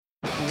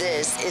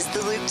This is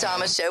the Luke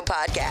Thomas Show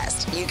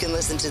podcast. You can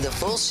listen to the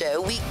full show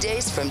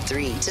weekdays from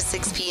 3 to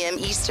 6 p.m.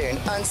 Eastern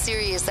on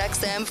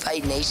SiriusXM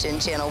Fight Nation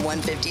Channel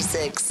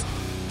 156.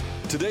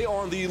 Today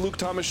on the Luke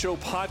Thomas Show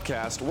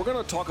podcast, we're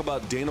going to talk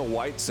about Dana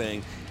White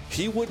saying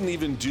he wouldn't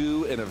even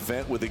do an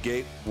event with a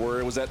gate where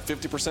it was at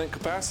 50%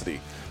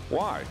 capacity.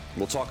 Why?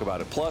 We'll talk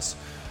about it. Plus,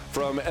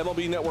 from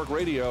MLB Network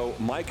Radio,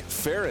 Mike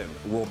Ferrin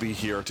will be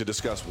here to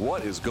discuss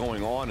what is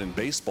going on in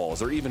baseball. Is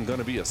there even going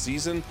to be a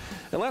season?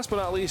 And last but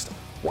not least,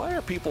 why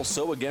are people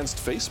so against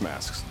face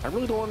masks? I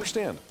really don't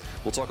understand.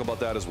 We'll talk about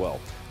that as well.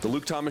 The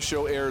Luke Thomas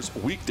Show airs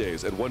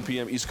weekdays at 1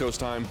 p.m. East Coast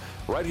time,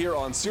 right here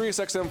on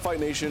SiriusXM Fight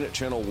Nation at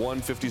Channel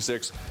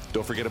 156.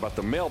 Don't forget about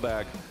the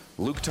mailbag,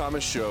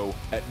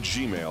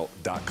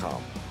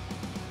 LukeThomasShow@gmail.com.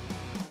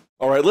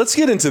 All right, let's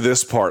get into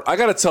this part. I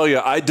got to tell you,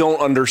 I don't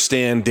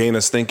understand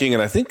Dana's thinking,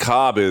 and I think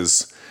Cobb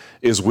is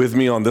with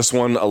me on this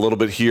one a little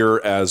bit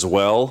here as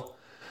well.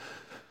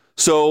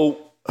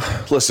 So,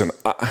 listen,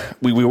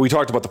 we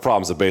talked about the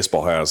problems that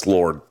baseball has.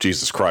 Lord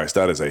Jesus Christ,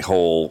 that is a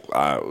whole,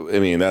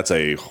 that's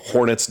a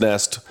hornet's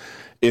nest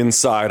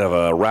inside of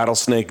a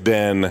rattlesnake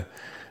den,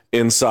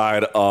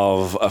 inside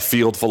of a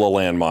field full of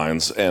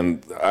landmines,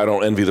 and I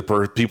don't envy the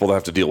people that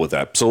have to deal with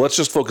that. So let's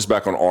just focus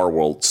back on our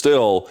world.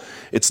 Still,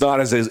 it's not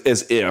as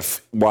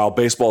if, while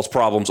baseball's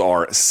problems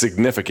are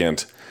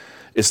significant,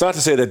 it's not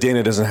to say that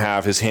Dana doesn't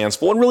have his hands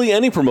full, and really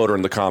any promoter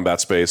in the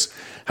combat space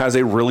has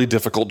a really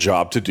difficult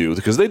job to do,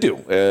 because they do.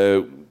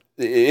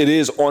 It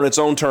is, on its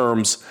own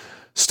terms,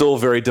 still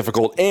very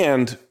difficult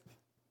and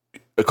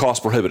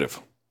cost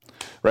prohibitive,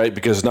 right?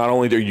 Because not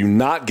only are you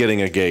not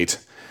getting a gate,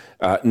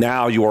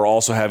 now you are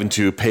also having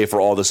to pay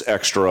for all this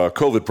extra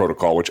COVID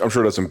protocol, which I'm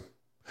sure doesn't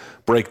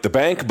break the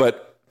bank,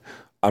 but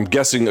I'm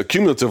guessing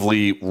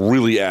accumulatively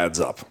really adds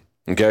up,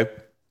 okay?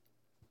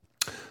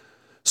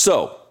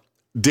 So,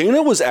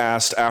 Dana was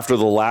asked after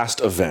the last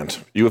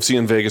event, UFC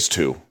in Vegas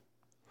 2,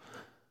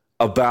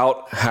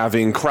 about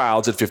having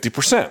crowds at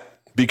 50%.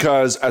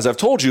 Because, as I've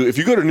told you, if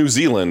you go to New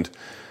Zealand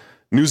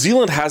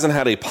hasn't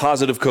had a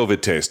positive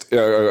COVID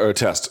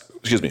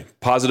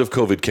positive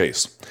COVID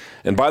case.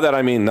 And by that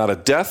I mean not a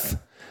death,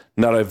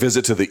 not a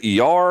visit to the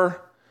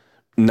ER,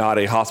 not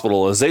a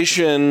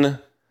hospitalization,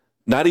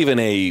 not even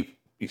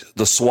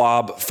the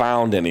swab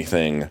found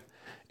anything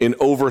in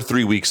over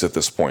 3 weeks at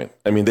this point.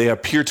 I mean, they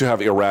appear to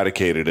have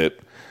eradicated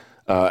it.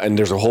 And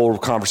there's a whole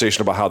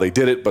conversation about how they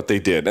did it, but they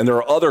did. And there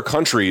are other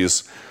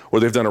countries where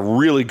they've done a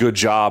really good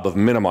job of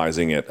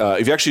minimizing it.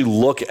 If you actually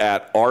look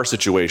at our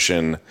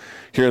situation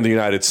here in the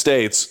United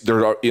States,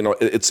 there are,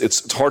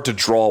 it's hard to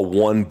draw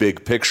one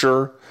big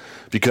picture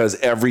because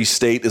every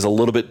state is a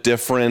little bit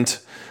different.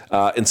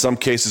 In some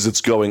cases,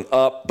 it's going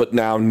up, but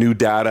now new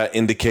data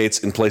indicates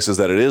in places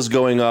that it is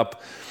going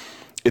up.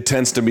 It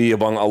tends to be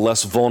among a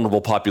less vulnerable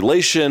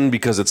population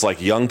because it's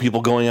like young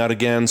people going out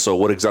again. So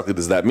what exactly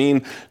does that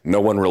mean?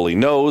 No one really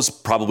knows.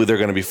 Probably they're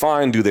going to be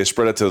fine. Do they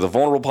spread it to the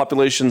vulnerable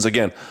populations?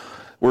 Again,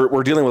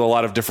 we're dealing with a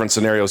lot of different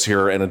scenarios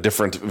here and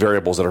different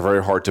variables that are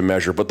very hard to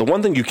measure. But the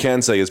one thing you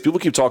can say is people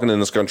keep talking in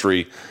this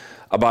country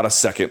about a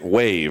second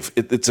wave.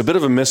 It's a bit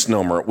of a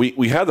misnomer.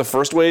 We had the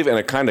first wave and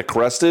it kind of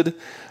crested,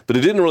 but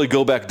it didn't really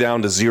go back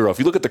down to zero. If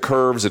you look at the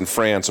curves in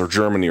France or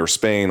Germany or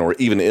Spain or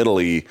even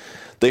Italy,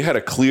 they had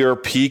a clear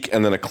peak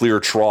and then a clear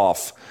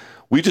trough.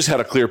 We just had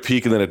a clear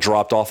peak and then it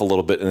dropped off a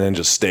little bit and then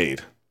just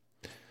stayed.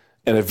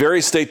 And it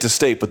varies state to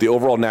state, but the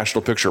overall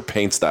national picture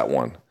paints that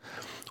one.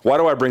 Why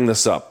do I bring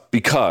this up?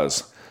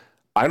 Because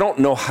I don't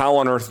know how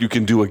on earth you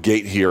can do a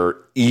gate here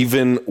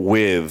even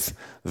with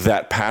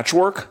that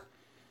patchwork,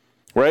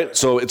 right?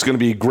 So it's going to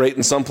be great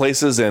in some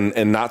places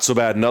and not so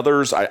bad in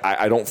others.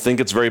 I don't think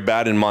it's very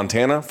bad in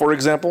Montana, for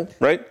example,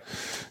 right?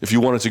 If you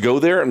wanted to go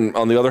there. And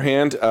on the other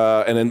hand,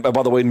 and then,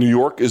 by the way, New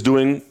York is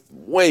doing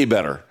way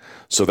better.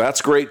 So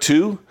that's great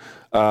too.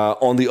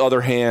 On the other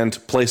hand,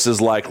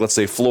 places like, let's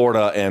say,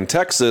 Florida and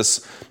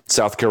Texas,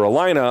 South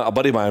Carolina, a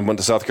buddy of mine went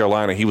to South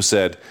Carolina. He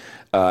said,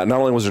 not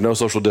only was there no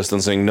social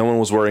distancing, no one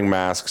was wearing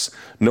masks,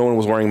 no one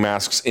was wearing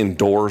masks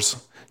indoors,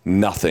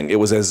 nothing. It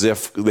was as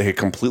if they had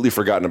completely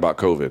forgotten about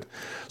COVID.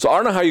 So I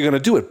don't know how you're going to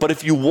do it. But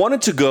if you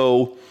wanted to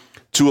go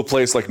to a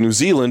place like New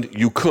Zealand,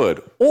 you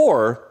could.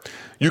 Or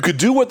you could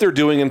do what they're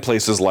doing in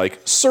places like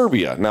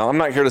Serbia. Now, I'm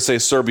not here to say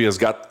Serbia's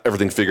got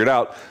everything figured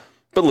out,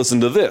 but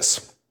listen to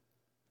this.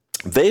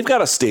 They've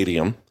got a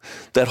stadium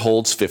that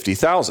holds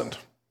 50,000.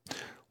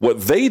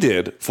 What they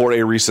did for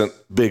a recent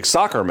big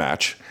soccer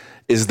match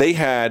is they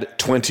had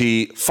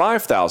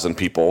 25,000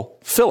 people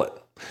fill it,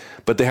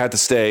 but they had to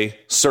stay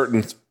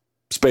certain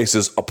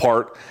spaces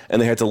apart and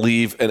they had to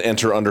leave and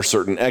enter under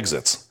certain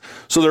exits.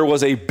 So there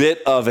was a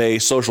bit of a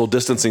social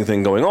distancing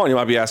thing going on. You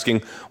might be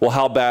asking, well,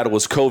 how bad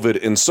was COVID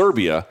in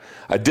Serbia?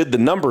 I did the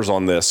numbers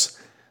on this.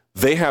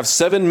 They have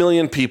 7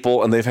 million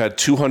people and they've had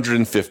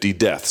 250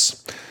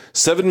 deaths.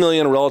 7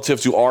 million relative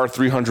to our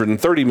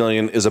 330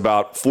 million is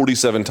about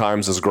 47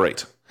 times as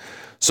great.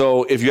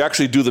 So if you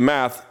actually do the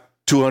math,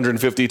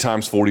 250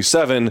 times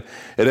 47,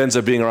 it ends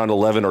up being around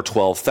 11 or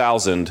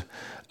 12,000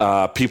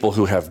 people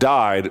who have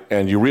died.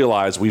 And you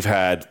realize we've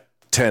had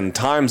 10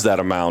 times that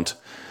amount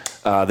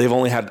They've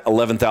only had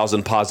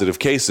 11,000 positive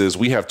cases.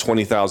 We have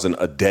 20,000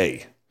 a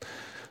day.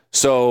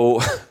 So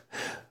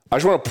I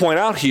just want to point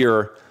out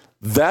here,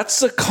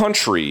 that's a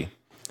country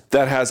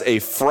that has a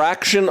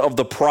fraction of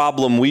the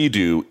problem we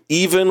do,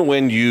 even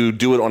when you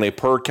do it on a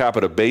per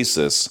capita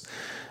basis.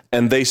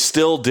 And they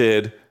still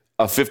did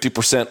a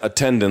 50%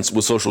 attendance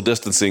with social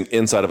distancing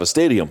inside of a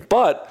stadium.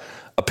 But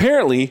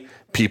apparently,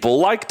 people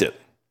liked it.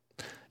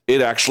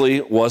 It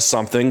actually was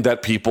something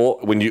that people,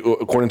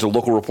 according to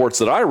local reports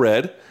that I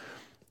read,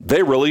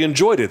 they really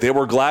enjoyed it. They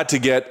were glad to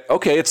get,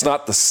 okay, it's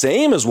not the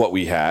same as what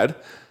we had,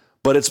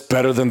 but it's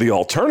better than the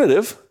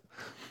alternative.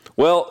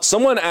 Well,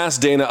 someone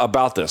asked Dana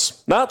about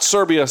this, not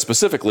Serbia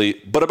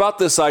specifically, but about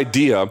this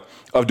idea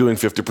of doing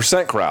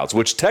 50% crowds,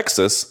 which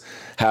Texas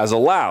has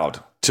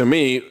allowed. To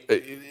me,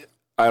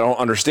 I don't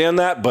understand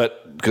that,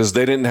 but because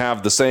they didn't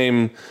have the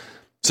same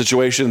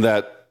situation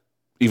that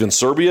even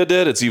Serbia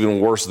did, it's even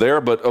worse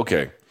there, but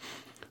okay.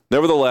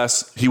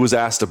 Nevertheless, he was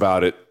asked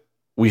about it.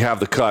 We have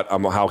the cut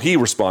on how he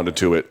responded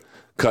to it.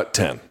 Cut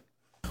 10.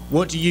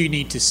 What do you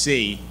need to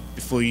see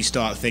before you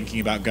start thinking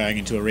about going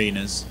into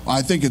arenas?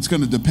 I think it's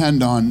going to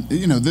depend on,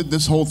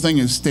 this whole thing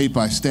is state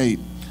by state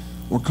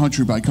or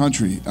country by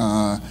country.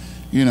 I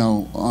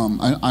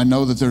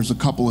know that there's a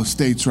couple of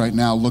states right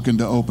now looking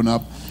to open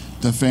up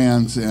to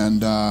fans,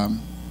 and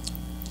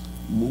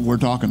we're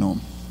talking to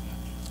them.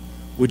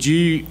 Would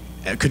you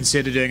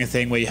consider doing a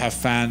thing where you have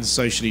fans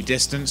socially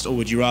distanced, or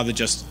would you rather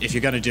just, if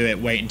you're going to do it,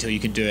 wait until you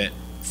can do it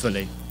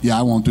fully? Yeah,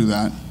 I won't do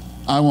that.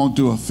 I won't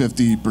do a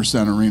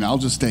 50% arena. I'll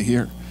just stay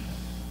here.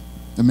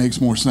 It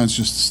makes more sense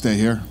just to stay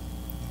here.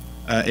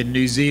 In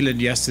New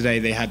Zealand yesterday,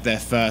 they had their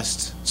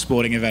first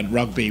sporting event,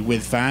 rugby,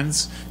 with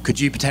fans. Could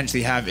you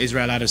potentially have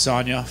Israel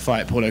Adesanya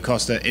fight Paulo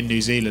Costa in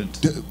New Zealand?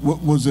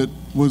 Was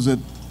it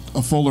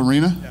a full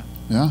arena?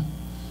 Yeah.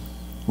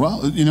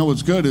 Well,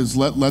 what's good is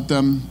let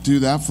them do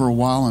that for a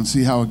while and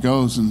see how it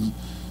goes and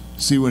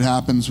see what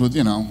happens with,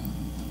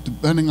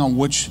 depending on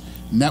which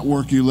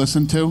network you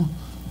listen to,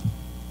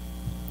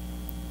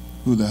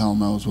 who the hell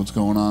knows what's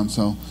going on.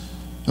 So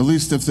at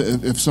least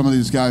if some of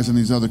these guys in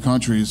these other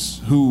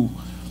countries who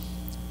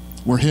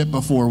were hit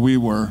before we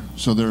were,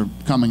 so they're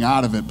coming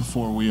out of it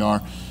before we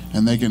are,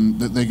 and they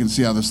can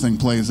see how this thing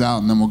plays out,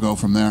 and then we'll go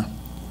from there.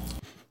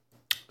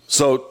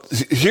 So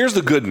here's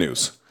the good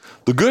news.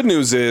 The good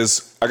news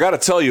is, I got to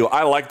tell you,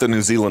 I like the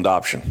New Zealand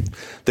option.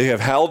 They have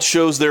held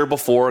shows there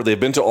before. They've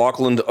been to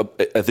Auckland,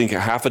 I think,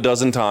 half a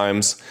dozen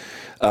times.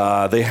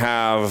 They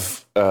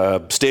have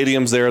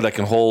stadiums there that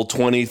can hold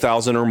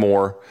 20,000 or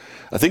more.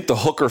 I think the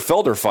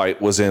Hooker-Felder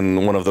fight was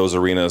in one of those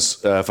arenas,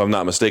 if I'm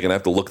not mistaken. I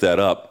have to look that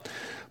up.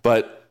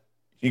 But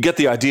you get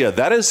the idea.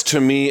 That is, to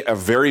me, a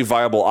very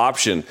viable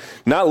option,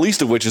 not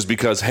least of which is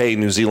because, hey,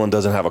 New Zealand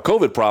doesn't have a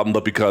COVID problem,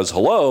 but because,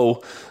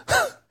 hello,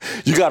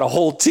 you got a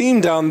whole team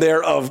down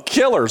there of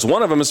killers.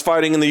 One of them is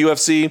fighting in the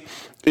UFC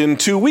in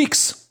 2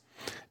 weeks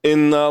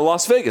in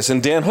Las Vegas,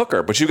 and Dan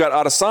Hooker. But you got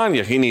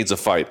Adesanya, he needs a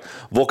fight.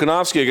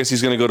 Volkanovski, I guess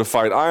he's going to go to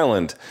Fight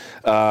Island.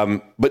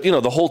 But,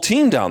 the whole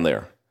team down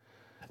there.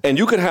 And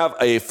you could have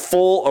a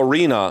full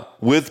arena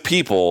with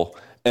people,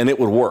 and it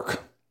would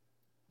work.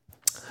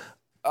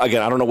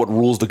 Again, I don't know what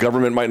rules the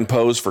government might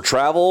impose for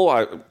travel.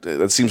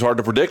 That seems hard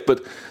to predict,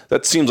 but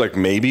that seems like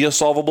maybe a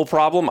solvable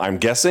problem, I'm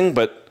guessing,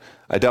 but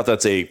I doubt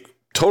that's a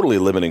totally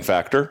limiting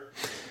factor.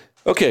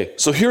 Okay,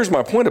 so here's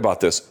my point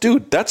about this.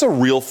 Dude, that's a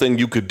real thing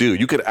you could do.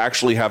 You could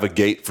actually have a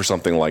gate for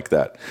something like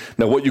that.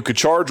 Now, what you could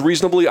charge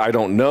reasonably, I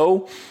don't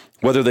know.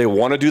 Whether they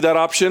want to do that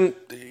option,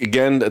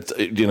 again, that's,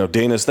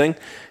 Dana's thing.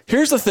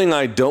 Here's the thing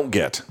I don't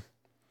get.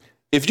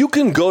 If you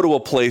can go to a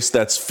place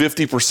that's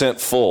 50%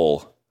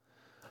 full,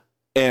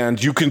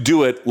 and you can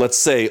do it, let's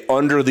say,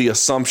 under the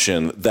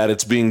assumption that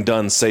it's being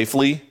done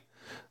safely,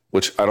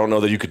 which I don't know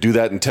that you could do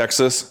that in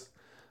Texas,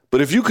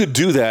 but if you could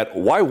do that,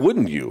 why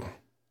wouldn't you?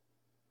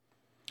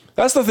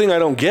 That's the thing I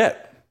don't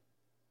get.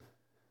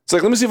 It's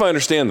like, let me see if I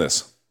understand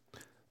this.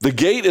 The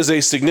gate is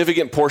a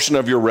significant portion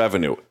of your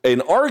revenue.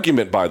 An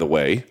argument, by the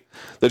way,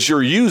 that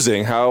you're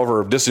using,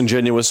 however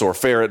disingenuous or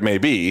fair it may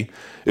be,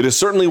 it is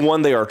certainly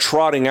one they are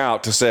trotting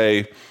out to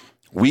say,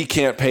 we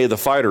can't pay the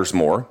fighters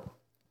more.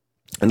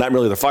 And not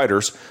merely the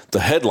fighters,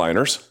 the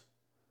headliners.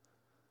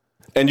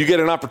 And you get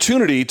an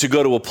opportunity to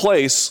go to a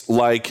place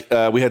like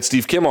we had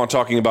Steve Kim on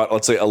talking about,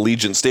 let's say,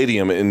 Allegiant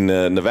Stadium in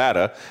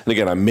Nevada. And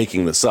again, I'm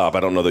making this up. I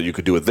don't know that you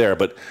could do it there.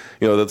 But,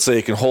 let's say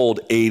it can hold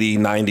 80,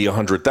 90,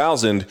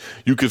 100,000.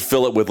 You could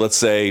fill it with, let's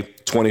say,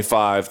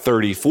 25,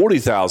 30,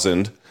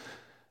 40,000.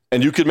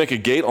 And you could make a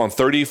gate on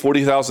 30,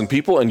 40,000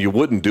 people and you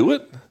wouldn't do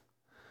it?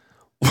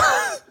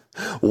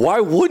 Why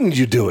wouldn't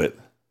you do it?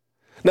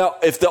 Now,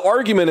 if the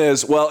argument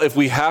is, well, if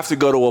we have to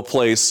go to a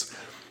place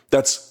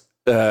that's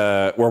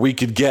where we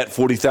could get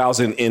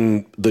 40,000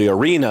 in the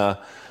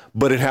arena,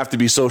 but it'd have to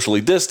be socially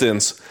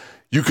distanced,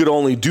 you could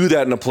only do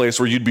that in a place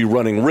where you'd be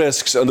running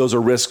risks, and those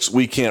are risks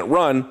we can't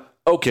run.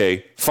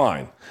 Okay,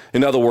 fine.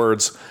 In other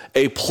words,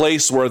 a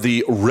place where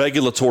the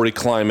regulatory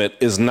climate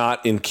is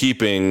not in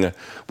keeping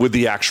with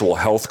the actual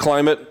health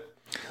climate,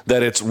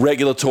 that it's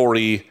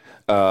regulatory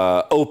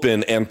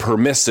open and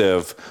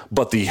permissive,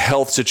 but the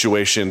health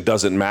situation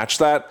doesn't match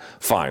that,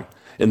 fine.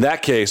 In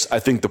that case, I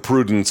think the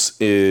prudence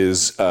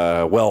is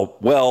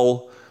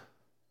well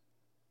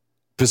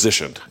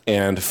positioned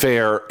and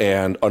fair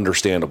and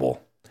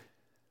understandable.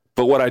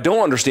 But what I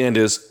don't understand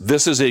is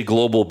this is a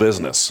global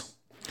business.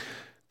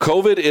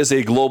 COVID is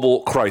a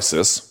global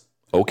crisis,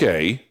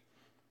 okay,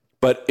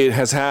 but it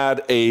has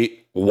had a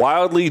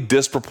wildly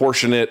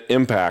disproportionate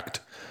impact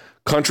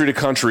country to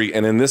country,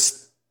 and in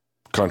this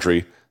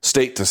country,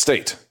 state to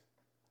state.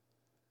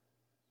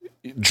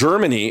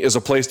 Germany is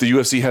a place the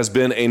UFC has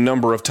been a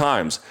number of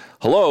times.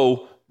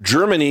 Hello,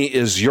 Germany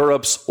is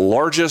Europe's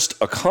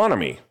largest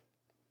economy.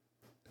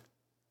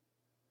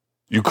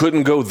 You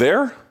couldn't go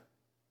there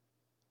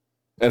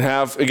and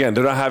have, again,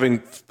 they're not having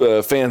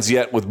fans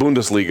yet with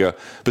Bundesliga,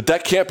 but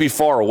that can't be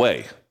far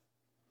away.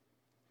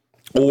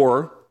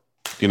 Or,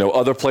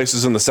 other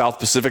places in the South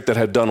Pacific that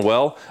had done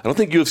well. I don't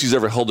think UFC's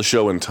ever held a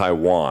show in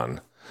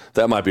Taiwan.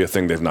 That might be a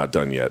thing they've not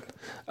done yet.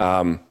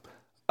 I'm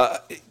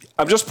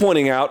just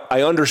pointing out,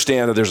 I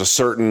understand that there's a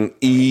certain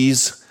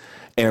ease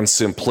and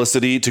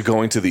simplicity to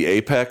going to the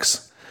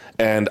Apex.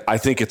 And I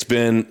think it's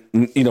been,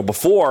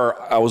 before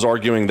I was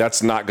arguing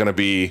that's not going to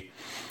be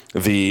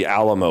the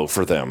Alamo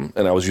for them.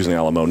 And I was using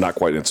Alamo, not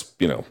quite, it's,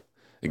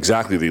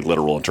 exactly the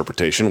literal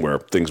interpretation where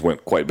things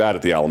went quite bad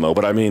at the Alamo.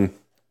 But I mean,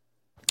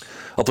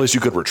 a place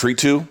you could retreat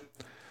to.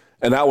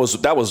 And that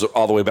was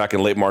all the way back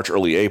in late March,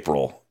 early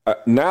April.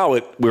 Now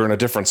we're in a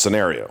different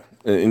scenario.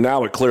 And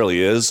now it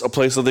clearly is a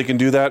place that they can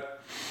do that.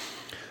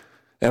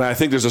 And I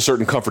think there's a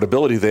certain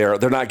comfortability there.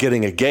 They're not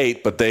getting a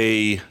gate, but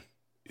they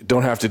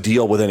don't have to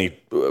deal with any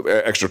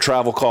extra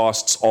travel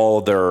costs. All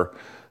of their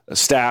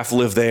staff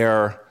live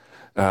there.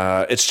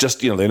 It's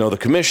just, they know the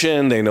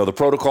commission, they know the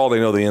protocol, they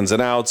know the ins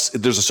and outs.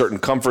 There's a certain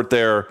comfort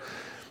there.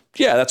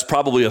 Yeah, that's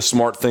probably a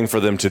smart thing for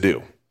them to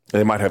do.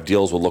 They might have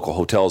deals with local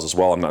hotels as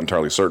well. I'm not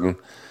entirely certain.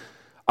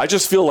 I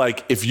just feel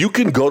like if you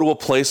can go to a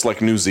place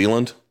like New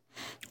Zealand,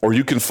 or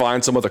you can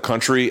find some other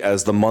country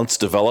as the months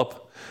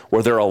develop,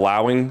 where they're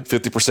allowing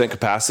 50%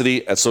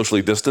 capacity at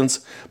socially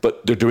distanced,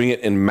 but they're doing it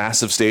in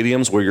massive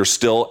stadiums where you're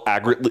still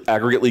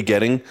aggregately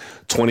getting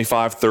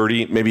 25,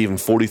 30, maybe even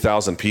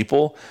 40,000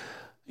 people.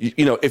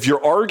 If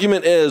your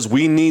argument is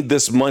we need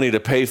this money to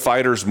pay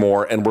fighters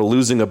more and we're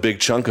losing a big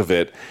chunk of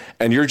it,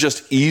 and you're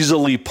just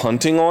easily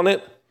punting on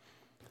it,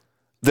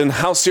 then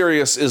how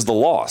serious is the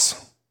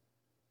loss?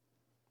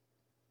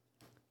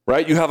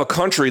 Right? You have a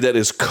country that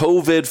is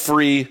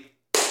COVID-free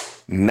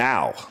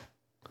now.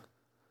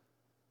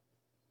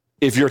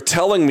 If you're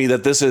telling me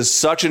that this is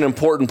such an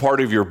important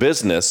part of your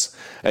business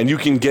and you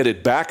can get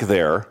it back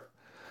there,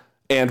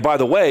 and by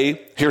the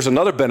way, here's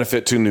another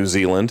benefit to New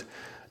Zealand.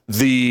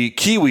 The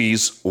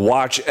Kiwis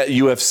watch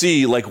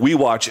UFC like we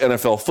watch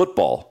NFL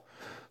football.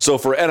 So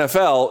for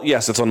NFL,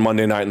 yes, it's on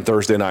Monday night and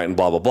Thursday night and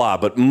blah, blah, blah.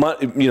 But,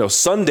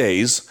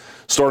 Sundays,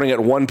 starting at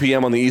 1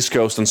 p.m. on the East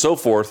Coast and so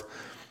forth,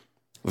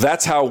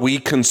 that's how we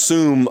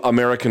consume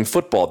American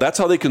football. That's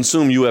how they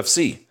consume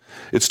UFC.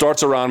 It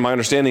starts around, my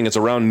understanding, it's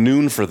around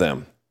noon for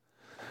them.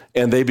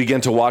 And they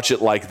begin to watch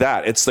it like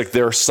that. It's like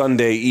their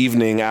Sunday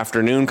evening,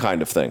 afternoon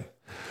kind of thing.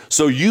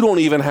 So you don't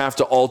even have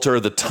to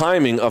alter the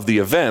timing of the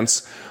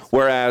events.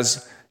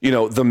 Whereas,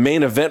 the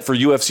main event for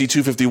UFC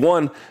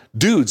 251,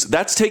 dudes,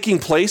 that's taking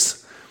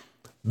place.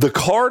 The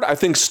card, I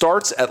think,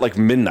 starts at like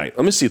midnight.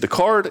 Let me see. The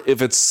card,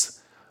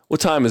 what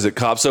time is it,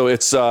 Cobb? So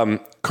it's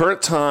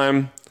current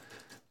time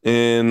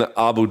in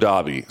Abu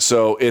Dhabi.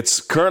 So it's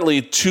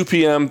currently 2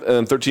 p.m.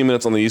 and 13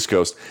 minutes on the East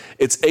Coast.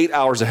 It's 8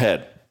 hours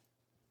ahead.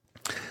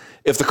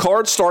 If the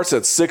card starts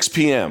at 6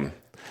 p.m.,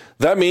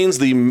 that means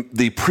the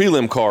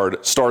prelim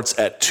card starts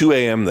at 2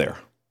 a.m. there.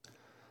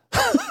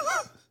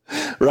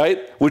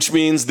 Right? Which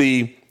means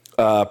the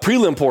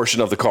prelim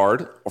portion of the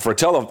card for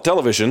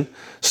television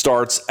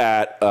starts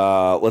at,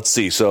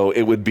 so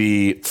it would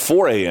be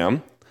 4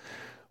 a.m.,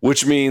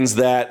 which means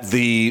that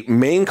the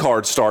main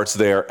card starts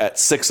there at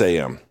 6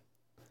 a.m.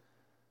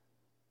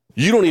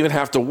 You don't even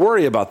have to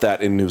worry about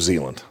that in New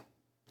Zealand.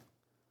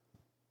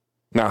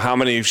 Now, how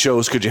many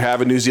shows could you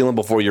have in New Zealand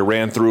before you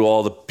ran through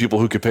all the people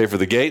who could pay for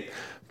the gate?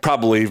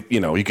 Probably,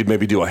 you could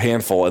maybe do a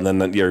handful and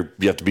then you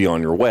have to be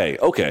on your way.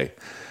 Okay.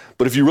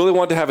 But if you really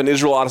want to have an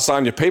Israel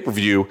Adesanya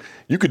pay-per-view,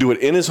 you could do it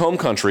in his home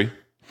country.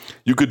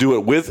 You could do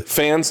it with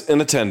fans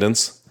in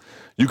attendance.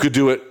 You could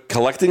do it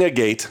collecting a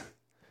gate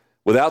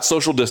without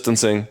social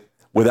distancing,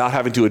 without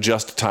having to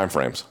adjust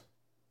timeframes.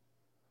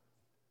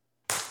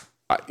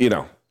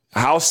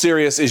 How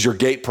serious is your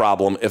gate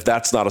problem if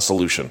that's not a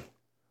solution?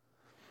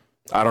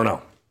 I don't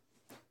know.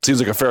 Seems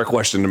like a fair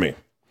question to me.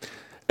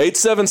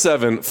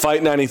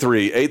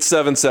 877-FIGHT-93,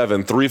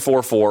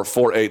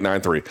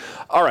 877-344-4893.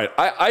 All right,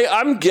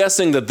 I'm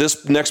guessing that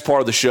this next part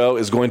of the show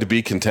is going to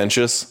be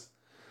contentious,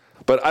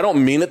 but I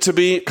don't mean it to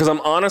be because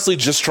I'm honestly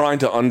just trying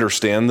to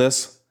understand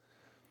this.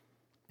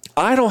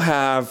 I don't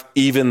have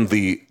even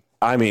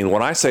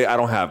when I say I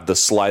don't have the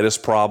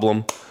slightest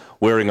problem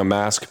wearing a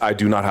mask, I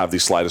do not have the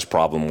slightest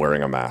problem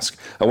wearing a mask.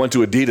 I went to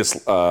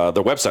Adidas,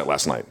 their website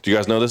last night. Do you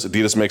guys know this?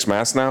 Adidas makes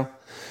masks now.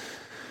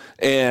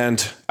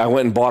 And I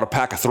went and bought a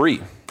pack of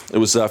 3. It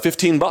was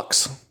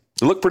 $15.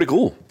 It looked pretty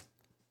cool,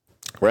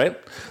 right?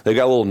 They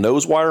got a little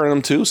nose wire in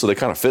them too, so they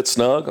kind of fit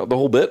snug the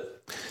whole bit.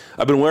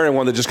 I've been wearing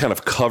one that just kind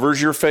of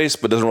covers your face,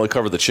 but doesn't really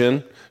cover the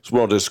chin.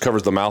 It just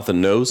covers the mouth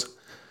and nose.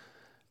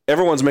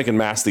 Everyone's making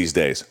masks these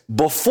days.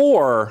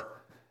 Before,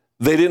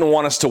 they didn't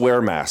want us to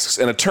wear masks.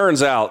 And it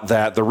turns out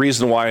that the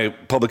reason why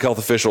public health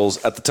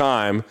officials at the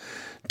time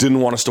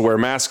didn't want us to wear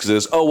masks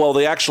is,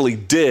 they actually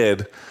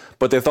did,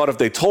 but they thought if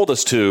they told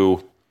us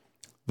to,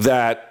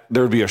 that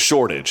there would be a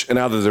shortage. And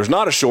now that there's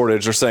not a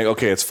shortage, they're saying,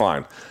 okay, it's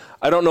fine.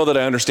 I don't know that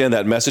I understand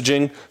that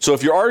messaging. So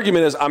if your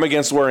argument is I'm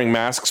against wearing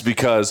masks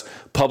because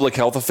public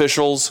health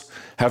officials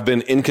have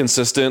been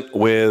inconsistent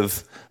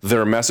with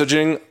their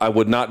messaging, I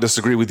would not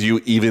disagree with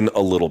you even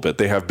a little bit.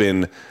 They have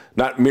been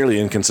not merely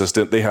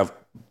inconsistent, they have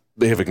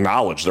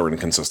acknowledged their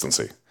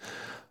inconsistency.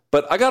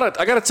 But I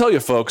gotta tell you,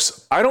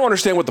 folks, I don't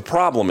understand what the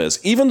problem is.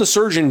 Even the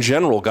Surgeon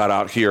General got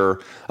out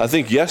here, I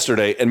think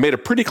yesterday, and made a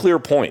pretty clear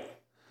point,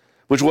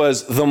 which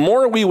was the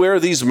more we wear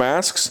these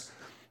masks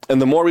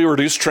and the more we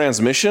reduce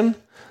transmission,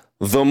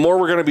 the more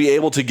we're going to be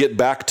able to get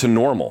back to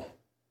normal.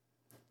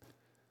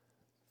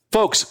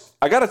 Folks,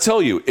 I got to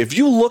tell you, if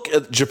you look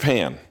at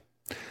Japan,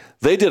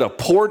 they did a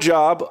poor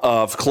job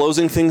of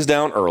closing things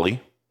down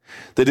early.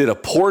 They did a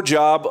poor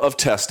job of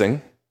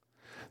testing.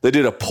 They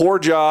did a poor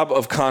job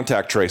of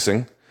contact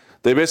tracing.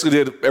 They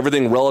basically did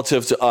everything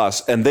relative to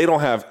us, and they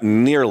don't have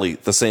nearly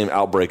the same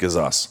outbreak as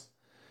us.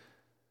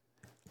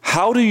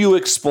 How do you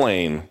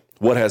explain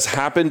what has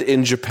happened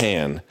in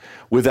Japan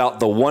without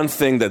the one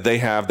thing that they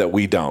have that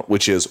we don't,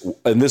 which is,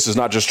 and this is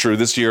not just true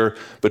this year,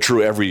 but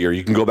true every year.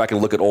 You can go back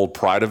and look at old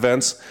Pride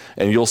events,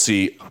 and you'll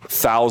see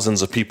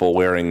thousands of people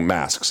wearing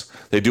masks.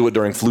 They do it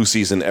during flu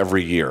season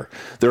every year.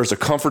 There's a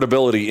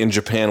comfortability in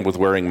Japan with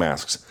wearing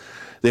masks.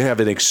 They have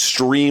an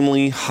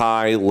extremely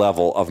high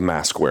level of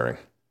mask wearing,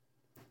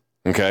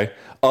 okay?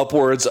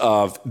 Upwards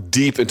of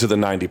deep into the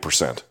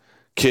 90%.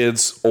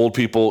 Kids, old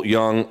people,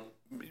 young,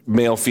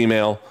 male,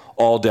 female,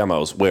 all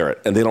demos wear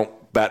it, and they don't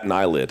bat an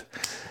eyelid.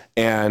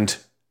 And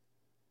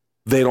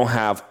they don't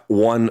have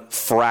one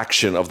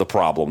fraction of the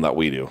problem that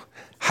we do.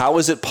 How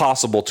is it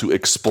possible to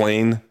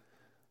explain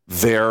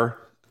their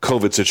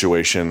COVID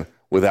situation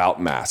without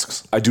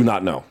masks? I do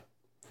not know.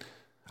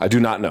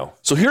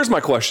 So here's my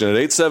question at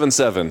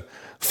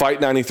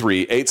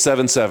 877-FIGHT-93,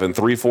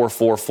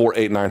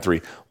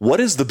 877-344-4893. What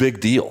is the big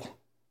deal?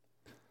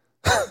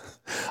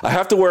 I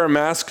have to wear a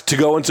mask to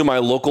go into my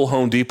local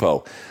Home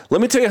Depot.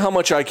 Let me tell you how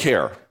much I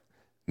care.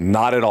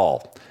 Not at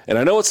all. And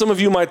I know what some of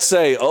you might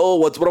say,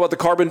 what about the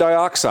carbon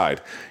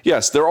dioxide?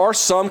 Yes, there are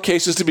some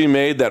cases to be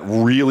made that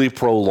really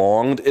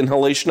prolonged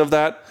inhalation of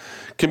that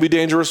can be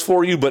dangerous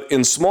for you, but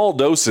in small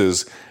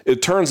doses,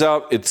 it turns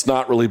out it's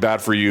not really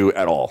bad for you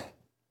at all.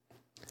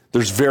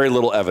 There's very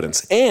little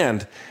evidence.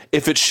 And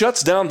if it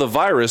shuts down the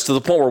virus to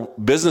the point where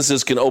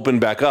businesses can open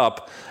back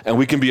up and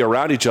we can be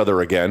around each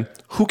other again,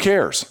 who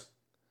cares?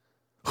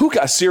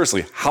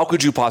 Seriously, how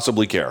could you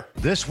possibly care?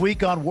 This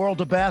week on World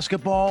of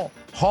Basketball,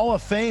 Hall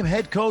of Fame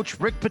head coach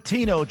Rick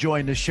Pitino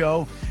joined the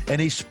show, and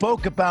he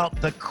spoke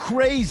about the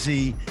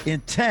crazy,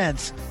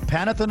 intense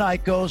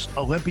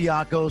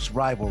Panathinaikos-Olympiakos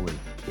rivalry.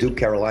 Duke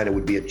Carolina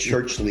would be a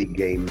church league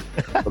game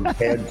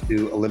compared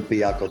to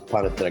Olympiakos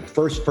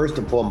Panathinaikos. First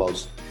and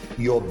foremost,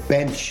 your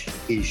bench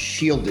is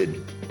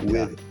shielded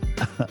with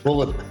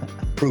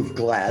bulletproof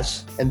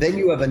glass, and then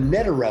you have a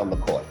net around the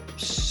court,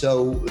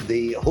 so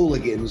the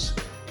hooligans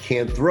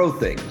can't throw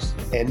things.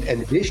 And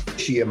this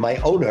year, my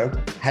owner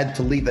had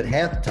to leave at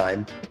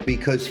halftime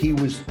because he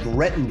was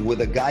threatened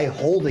with a guy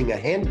holding a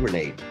hand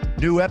grenade.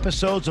 New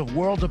episodes of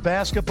World of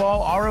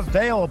Basketball are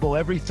available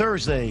every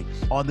Thursday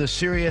on the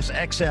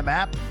SiriusXM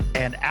app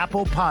and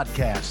Apple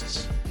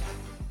Podcasts.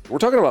 We're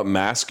talking about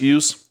mask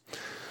use.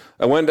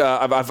 I went.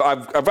 I've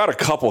got a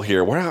couple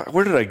here.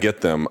 Where did I get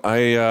them?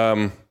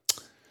 I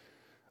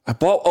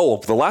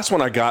bought. The last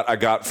one I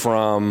got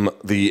from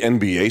the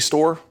NBA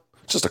store.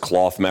 It's just a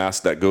cloth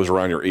mask that goes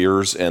around your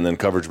ears and then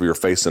covers your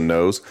face and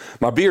nose.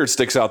 My beard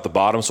sticks out the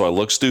bottom, so I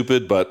look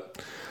stupid,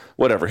 but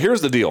whatever.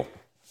 Here's the deal.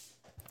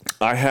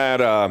 I had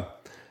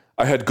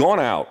gone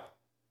out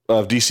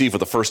of DC for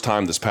the first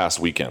time this past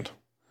weekend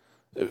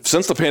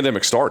since the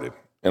pandemic started,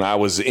 and I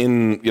was I've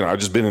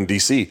just been in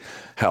DC.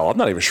 Hell, I'm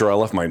not even sure I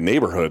left my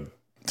neighborhood,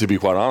 to be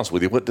quite honest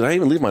with you. What, did I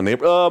even leave my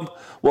neighborhood?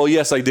 Well,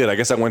 yes, I did. I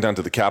guess I went down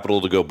to the Capitol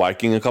to go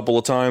biking a couple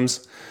of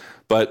times.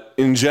 But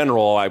in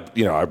general, I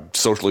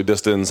socially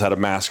distanced, had a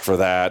mask for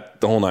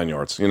that, the whole 9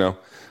 yards.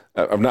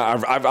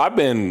 I've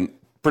been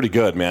pretty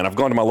good, man. I've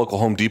gone to my local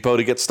Home Depot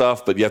to get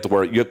stuff, but you have to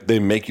wear. They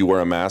make you wear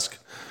a mask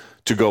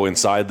to go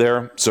inside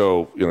there.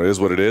 So it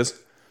is what it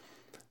is.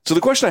 So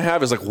the question I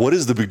have is what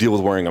is the big deal with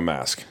wearing a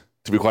mask?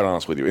 To be quite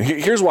honest with you, and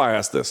here's why I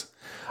ask this.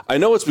 I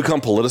know it's become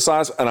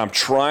politicized, and I'm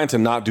trying to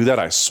not do that.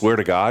 I swear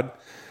to God,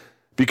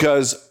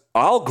 because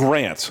I'll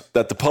grant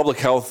that the public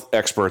health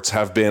experts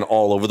have been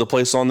all over the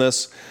place on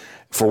this.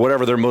 For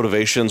whatever their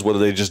motivations, whether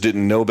they just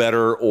didn't know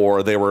better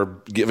or they were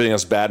giving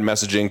us bad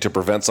messaging to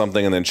prevent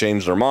something and then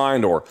change their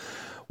mind or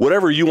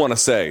whatever you want to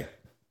say.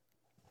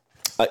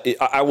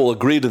 I will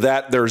agree to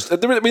that. There's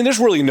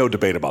really no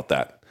debate about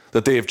that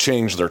they have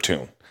changed their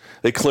tune.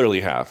 They clearly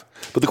have.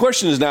 But the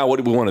question is now,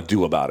 what do we want to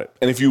do about it?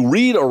 And if you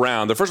read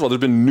around, first of all, there's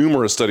been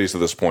numerous studies to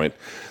this point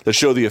that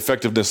show the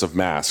effectiveness of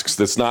masks.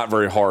 That's not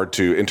very hard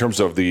to, in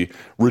terms of the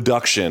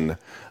reduction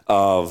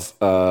of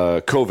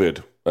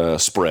COVID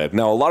spread.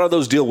 Now, a lot of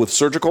those deal with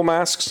surgical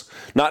masks,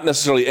 not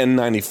necessarily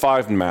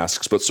N95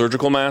 masks, but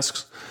surgical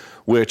masks,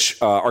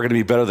 which are going to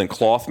be better than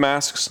cloth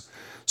masks.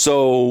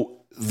 So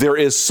there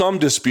is some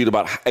dispute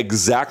about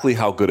exactly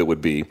how good it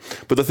would be.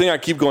 But the thing I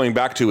keep going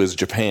back to is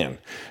Japan.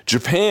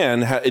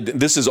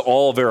 This is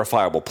all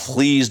verifiable.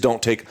 Please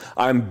don't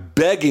I'm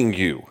begging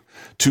you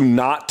to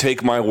not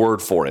take my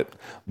word for it.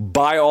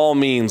 By all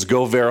means,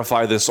 go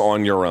verify this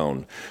on your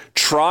own.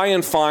 Try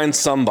and find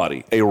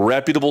somebody, a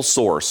reputable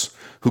source,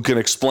 who can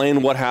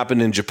explain what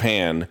happened in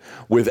Japan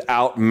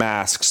without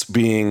masks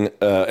being,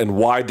 and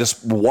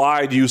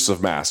wide use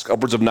of masks,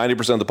 upwards of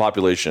 90% of the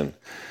population,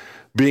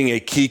 being a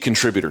key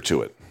contributor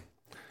to it.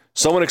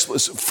 Someone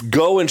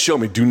go and show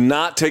me. Do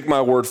not take my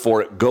word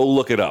for it. Go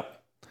look it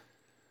up.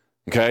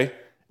 Okay?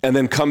 And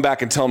then come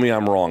back and tell me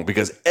I'm wrong,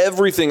 because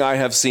everything I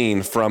have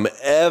seen from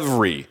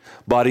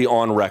everybody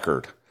on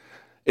record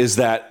is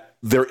that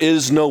there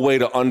is no way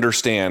to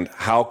understand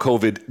how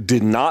COVID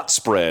did not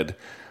spread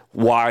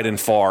wide and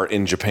far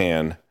in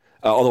Japan,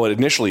 although it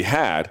initially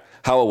had,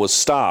 how it was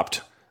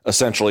stopped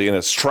essentially in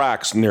its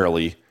tracks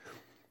nearly,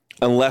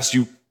 unless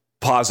you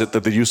posit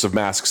that the use of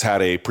masks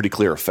had a pretty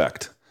clear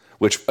effect,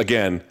 which,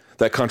 again,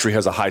 that country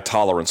has a high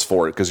tolerance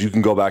for it, because you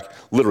can go back,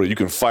 literally, you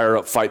can fire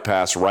up Fight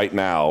Pass right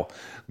now,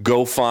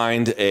 go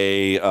find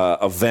a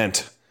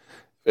event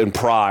in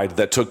Pride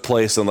that took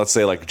place in, let's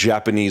say, like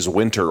Japanese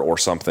winter or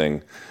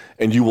something,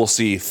 and you will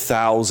see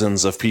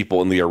thousands of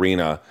people in the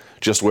arena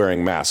just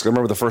wearing masks. I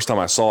remember the first time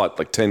I saw it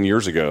like 10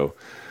 years ago,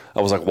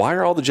 I was like, why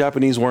are all the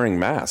Japanese wearing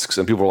masks?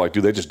 And people were like,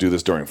 dude, they just do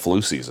this during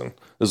flu season.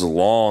 This is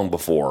long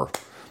before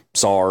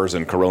SARS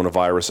and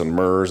coronavirus and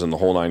MERS and the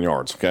whole 9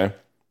 yards, okay?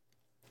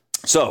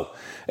 So,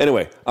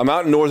 anyway, I'm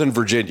out in Northern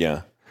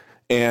Virginia,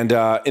 and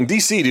in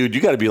D.C., dude,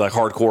 you got to be like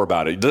hardcore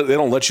about it. They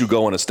don't let you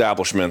go in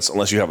establishments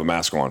unless you have a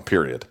mask on,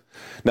 period.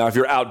 Now, if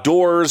you're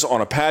outdoors on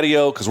a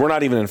patio, because we're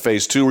not even in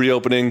phase 2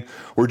 reopening,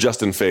 we're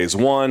just in phase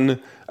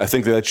 1, I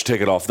think they let you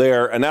take it off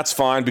there, and that's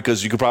fine,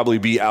 because you could probably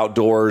be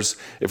outdoors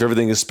if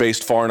everything is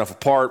spaced far enough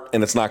apart,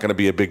 and it's not going to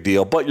be a big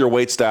deal, but your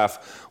wait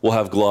staff will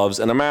have gloves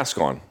and a mask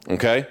on,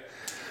 okay?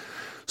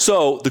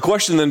 So the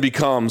question then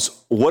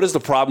becomes, what is the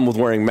problem with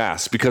wearing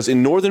masks? Because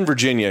in Northern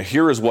Virginia,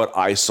 here is what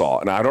I saw.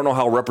 And I don't know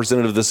how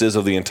representative this is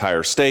of the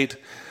entire state,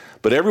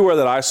 but everywhere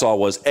that I saw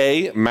was,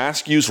 A,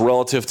 mask use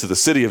relative to the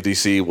city of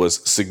D.C.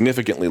 was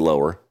significantly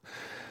lower.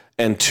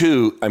 And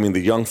 2, I mean, the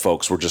young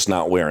folks were just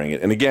not wearing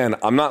it. And again,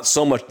 I'm not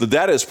so much, the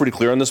data is pretty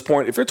clear on this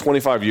point. If you're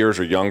 25 years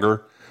or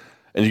younger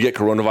and you get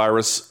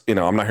coronavirus,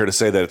 I'm not here to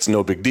say that it's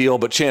no big deal,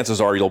 but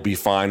chances are you'll be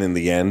fine in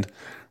the end.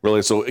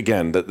 Really, so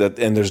again,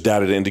 and there's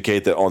data to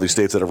indicate that all these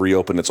states that have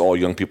reopened, it's all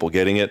young people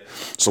getting it.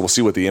 So we'll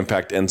see what the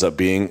impact ends up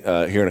being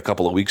here in a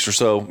couple of weeks or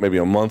so, maybe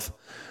a month.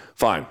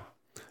 Fine,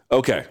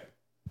 okay.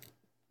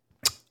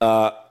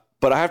 But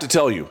I have to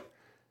tell you,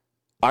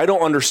 I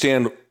don't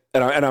understand,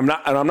 and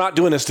I'm not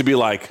doing this to be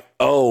like,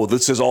 oh,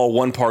 this is all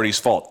one party's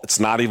fault. It's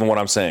not even what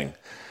I'm saying.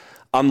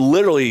 I'm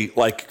literally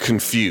like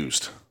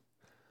confused.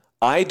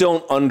 I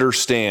don't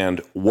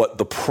understand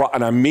what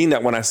and I mean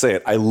that when I say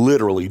it, I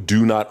literally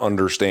do not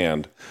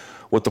understand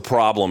what the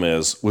problem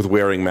is with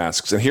wearing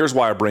masks. And here's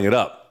why I bring it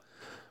up.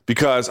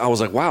 Because I was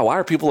like, wow, why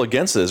are people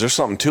against this? Is there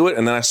something to it?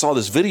 And then I saw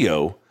this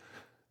video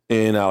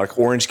in like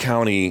Orange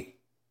County,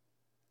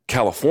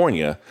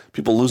 California,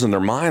 people losing their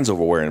minds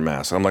over wearing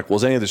masks. And I'm like, well,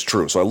 is any of this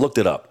true? So I looked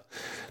it up.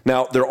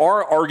 Now, there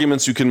are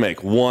arguments you can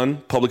make. 1,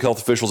 public health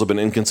officials have been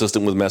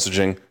inconsistent with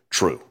messaging.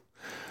 True.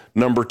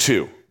 Number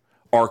 2,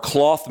 are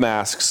cloth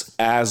masks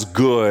as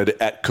good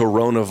at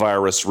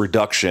coronavirus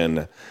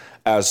reduction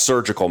as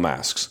surgical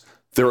masks?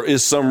 There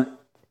is some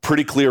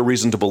pretty clear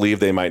reason to believe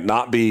they might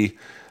not be,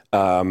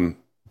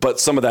 but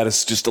some of that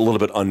is just a little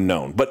bit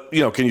unknown. But,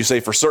 can you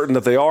say for certain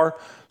that they are?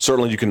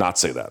 Certainly you cannot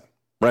say that,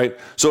 right?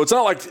 So it's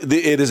not like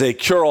it is a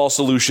cure-all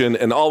solution,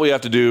 and all we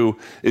have to do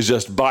is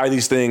just buy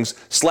these things,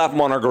 slap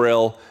them on our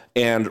grill,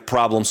 and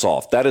problem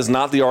solved. That is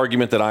not the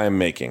argument that I am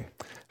making.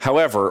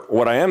 However,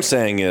 what I am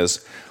saying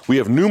is we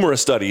have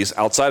numerous studies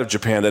outside of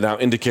Japan that now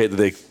indicate that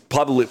they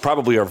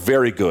probably are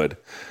very good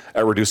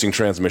at reducing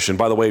transmission.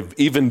 By the way,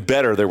 even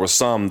better, there was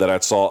some that I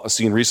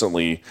seen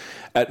recently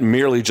at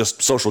merely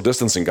just social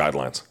distancing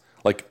guidelines.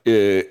 Like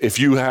if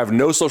you have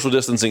no social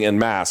distancing and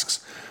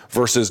masks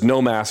versus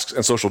no masks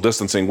and social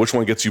distancing, which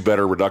one gets you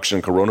better reduction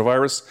in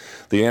coronavirus?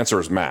 The answer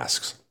is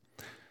masks.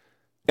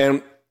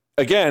 And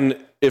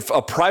again, if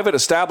a private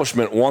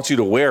establishment wants you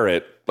to wear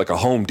it, like a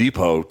Home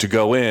Depot, to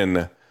go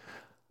in,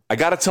 I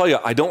got to tell you,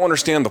 I don't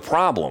understand the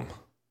problem.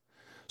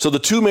 So the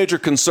 2 major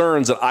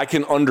concerns that I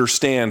can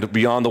understand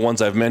beyond the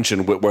ones I've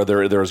mentioned,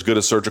 whether they're as good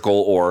as surgical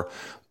or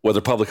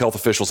whether public health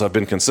officials have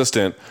been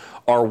consistent,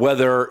 are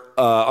whether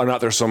or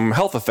not there's some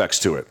health effects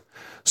to it.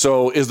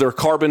 So is there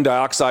carbon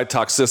dioxide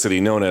toxicity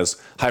known as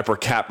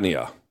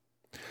hypercapnia?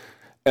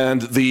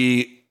 And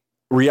the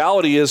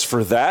reality is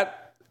for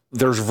that,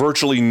 there's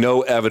virtually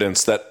no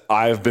evidence that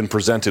I've been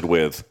presented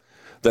with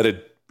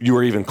that you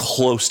are even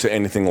close to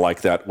anything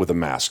like that with a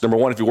mask. Number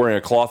one, if you're wearing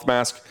a cloth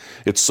mask,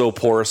 it's so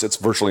porous, it's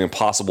virtually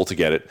impossible to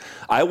get it.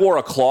 I wore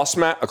a cloth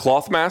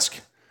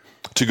mask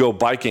to go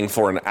biking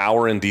for an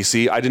hour in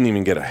DC. I didn't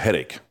even get a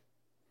headache.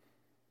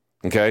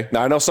 Okay.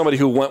 Now I know somebody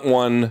who went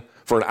one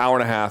for an hour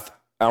and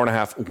a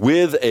half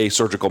with a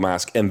surgical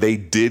mask, and they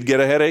did get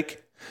a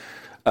headache.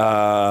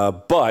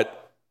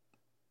 But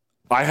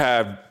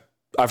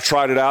I've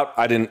tried it out.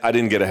 I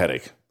didn't get a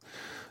headache.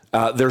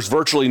 There's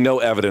virtually no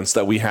evidence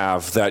that we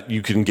have that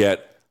you can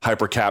get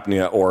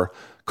hypercapnia or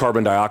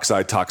carbon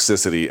dioxide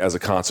toxicity as a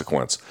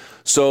consequence.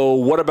 So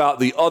what about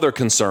the other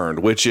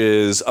concern, which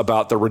is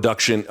about the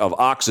reduction of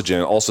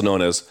oxygen, also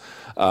known as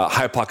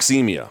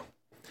hypoxemia?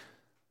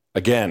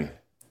 Again,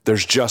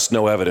 there's just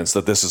no evidence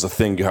that this is a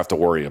thing you have to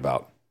worry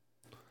about.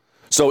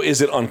 So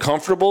is it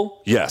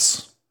uncomfortable?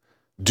 Yes.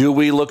 Do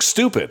we look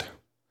stupid?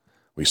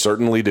 We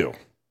certainly do.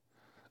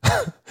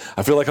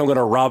 I feel like I'm going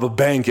to rob a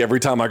bank every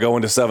time I go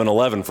into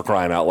 7-Eleven, for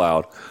crying out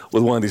loud,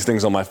 with one of these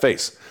things on my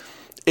face.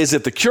 Is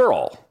it the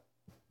cure-all?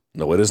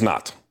 No, it is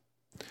not.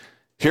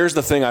 Here's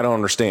the thing I don't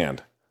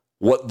understand.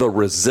 What the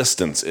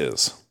resistance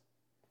is.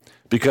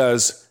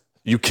 Because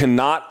you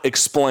cannot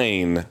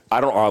explain,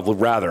 I don't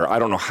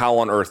know how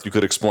on earth you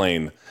could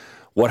explain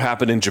what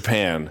happened in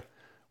Japan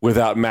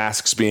without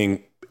masks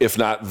being, if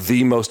not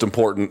the most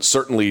important,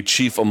 certainly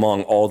chief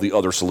among all the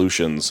other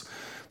solutions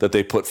that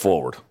they put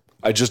forward.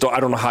 I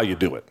don't know how you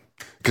do it,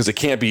 because it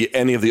can't be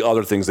any of the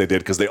other things they did,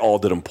 because they all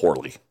did them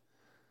poorly.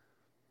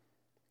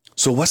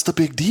 So what's the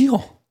big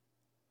deal?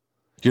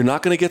 You're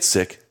not going to get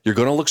sick. You're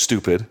going to look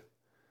stupid.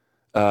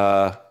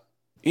 And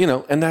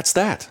that's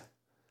that.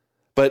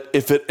 But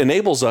if it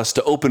enables us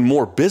to open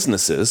more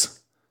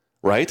businesses,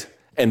 right?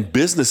 And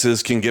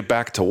businesses can get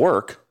back to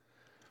work,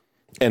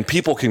 and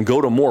people can go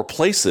to more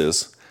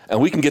places,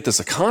 and we can get this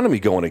economy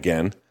going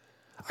again,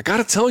 I got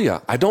to tell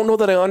you, I don't know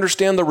that I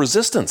understand the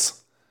resistance.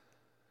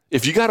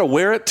 If you got to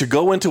wear it to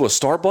go into a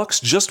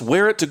Starbucks, just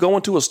wear it to go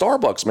into a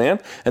Starbucks, man.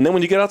 And then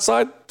when you get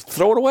outside,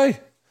 throw it away.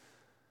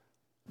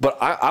 But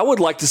I would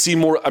like to see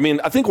more. I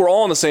mean, I think we're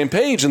all on the same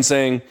page in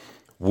saying,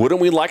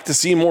 wouldn't we like to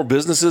see more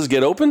businesses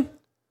get open?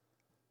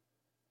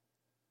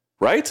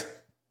 Right?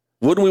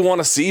 Wouldn't we want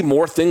to see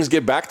more things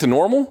get back to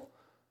normal?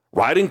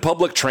 Riding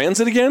public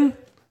transit again?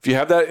 If you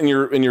have that in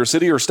your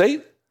city or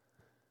state?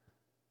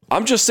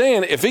 I'm just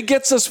saying, if it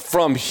gets us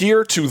from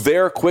here to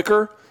there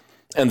quicker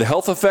and the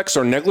health effects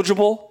are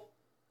negligible,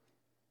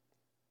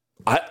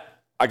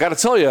 I got to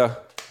tell you,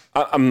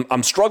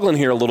 I'm struggling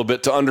here a little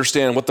bit to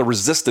understand what the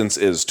resistance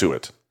is to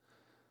it.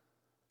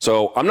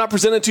 So I'm not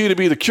presenting it to you to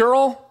be the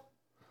cure-all.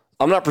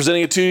 I'm not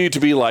presenting it to you to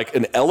be like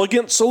an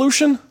elegant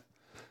solution.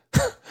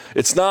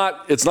 It's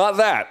not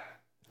that.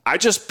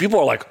 People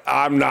are like,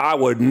 I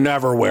would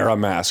never wear a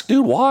mask.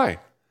 Dude, why?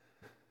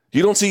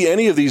 You don't see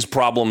any of these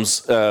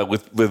problems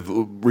with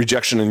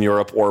rejection in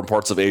Europe or in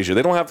parts of Asia.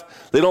 They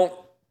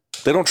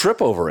don't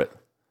trip over it.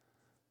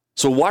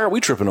 So why are we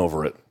tripping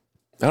over it?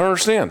 I don't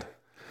understand.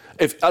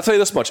 I'll tell you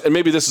this much, and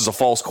maybe this is a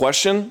false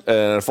question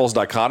and a false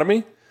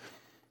dichotomy,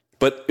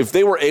 but if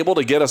they were able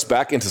to get us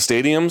back into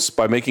stadiums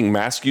by making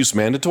mask use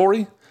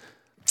mandatory,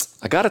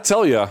 I got to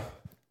tell you,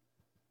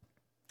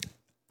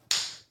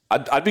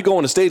 I'd be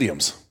going to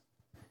stadiums,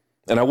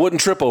 and I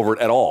wouldn't trip over it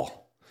at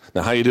all.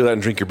 Now, how you do that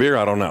and drink your beer,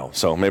 I don't know.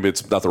 So maybe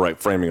it's not the right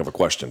framing of a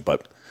question,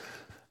 but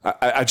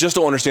I just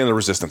don't understand the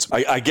resistance.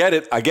 I get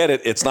it.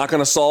 It's not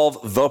going to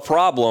solve the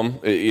problem.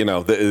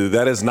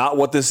 That is not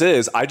what this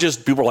is.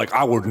 People are like,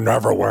 I would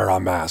never wear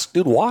a mask.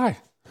 Dude, why?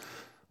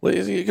 Well,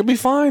 you could be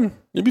fine.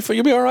 You'll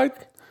be all right.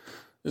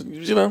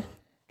 If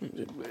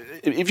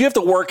you have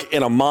to work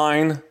in a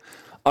mine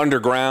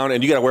underground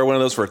and you got to wear one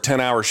of those for a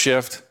 10-hour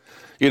shift,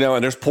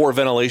 and there's poor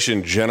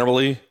ventilation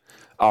generally,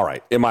 all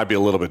right, it might be a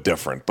little bit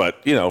different.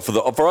 But,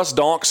 for us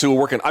donks who are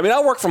working,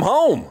 I work from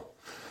home.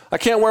 I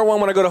can't wear one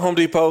when I go to Home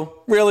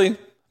Depot. Really?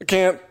 I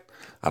can't.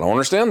 I don't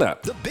understand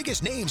that. The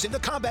biggest names in the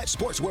combat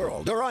sports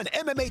world are on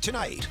MMA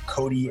Tonight.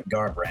 Cody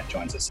Garbrandt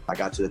joins us. I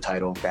got to the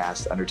title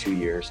fast, under 2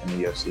 years in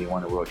the UFC,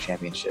 won a world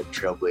championship,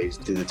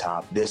 trailblazed to the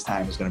top. This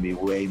time is going to be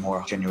way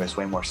more strenuous,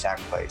 way more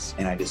sacrifice.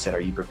 And I just said, are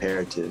you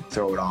prepared to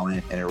throw it all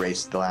in and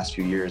erase the last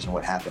few years and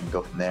what happened and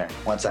go from there?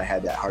 Once I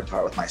had that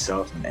heart-to-heart with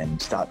myself and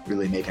stopped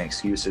really making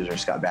excuses or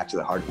got back to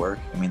the hard work,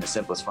 the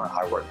simplest form of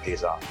hard work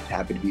pays off.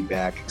 Happy to be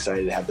back,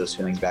 excited to have those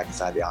feelings back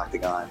inside the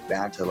octagon,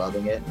 back to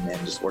loving it and then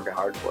just working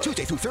hard for it.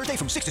 Tuesday through Thursday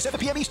from 6 to 7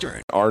 p.m.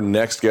 Eastern. Our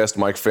next guest,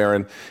 Mike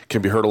Ferrin,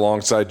 can be heard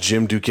alongside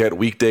Jim Duquette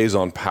weekdays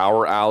on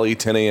Power Alley,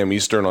 10 a.m.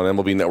 Eastern on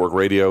MLB Network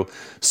Radio,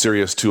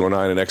 Sirius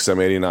 209 and XM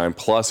 89.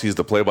 Plus, he's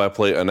the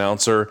play-by-play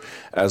announcer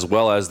as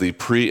well as the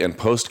pre- and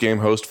post-game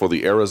host for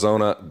the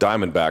Arizona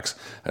Diamondbacks.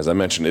 As I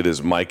mentioned, it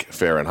is Mike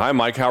Ferrin. Hi,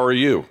 Mike. How are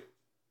you?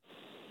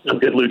 I'm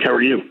good, Luke. How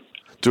are you?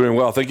 Doing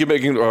well. Thank you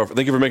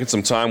for making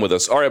some time with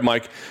us. All right,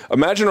 Mike.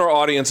 Imagine our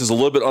audience is a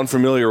little bit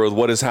unfamiliar with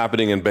what is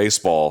happening in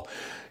baseball.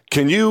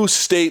 Can you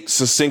state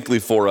succinctly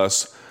for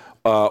us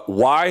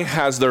why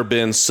has there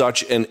been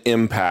such an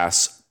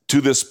impasse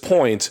to this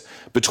point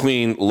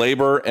between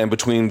labor and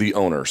between the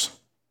owners?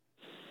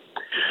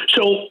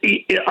 So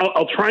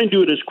I'll try and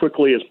do it as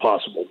quickly as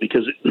possible,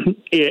 because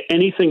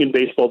anything in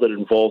baseball that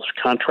involves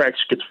contracts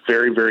gets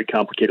very, very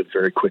complicated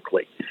very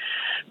quickly.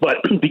 But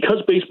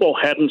because baseball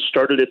hadn't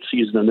started its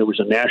season and there was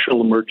a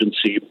national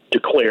emergency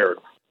declared,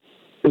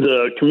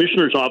 the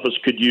commissioner's office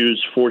could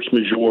use force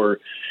majeure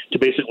to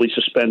basically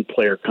suspend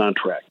player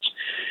contracts.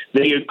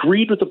 They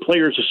agreed with the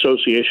Players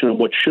Association on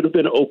what should have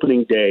been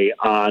opening day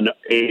on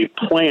a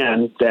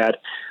plan that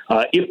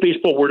if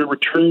baseball were to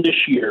return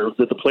this year,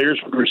 that the players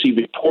would receive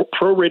a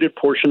prorated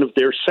portion of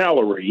their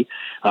salary.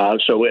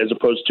 So as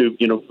opposed to,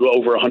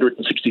 over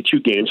 162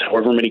 games,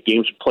 however many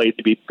games played,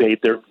 to be paid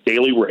their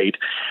daily rate,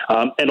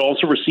 and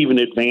also receive an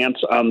advance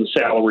on the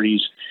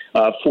salaries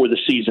for the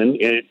season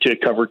to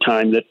cover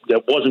time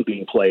that wasn't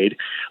being played.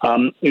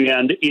 And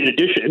in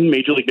addition,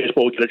 Major League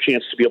Baseball would get a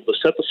chance to be able to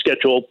set the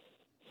schedule,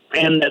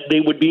 and that they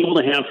would be able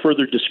to have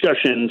further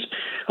discussions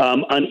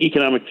on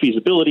economic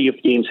feasibility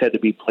if games had to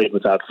be played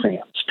without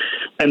fans.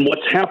 And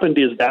what's happened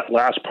is that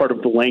last part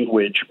of the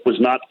language was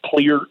not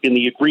clear in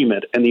the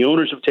agreement, and the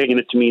owners have taken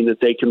it to mean that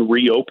they can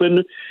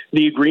reopen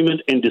the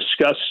agreement and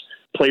discuss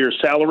players'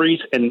 salaries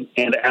and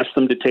ask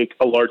them to take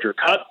a larger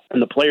cut.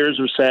 And the players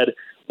have said,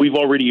 we've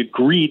already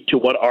agreed to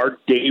what our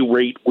day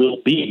rate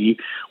will be.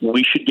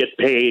 We should get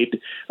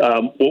paid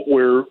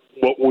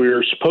what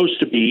we're supposed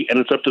to be, and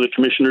it's up to the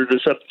commissioner to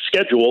set the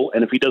schedule.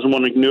 And if he doesn't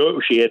want to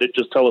negotiate it,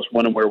 just tell us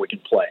when and where we can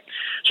play.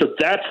 So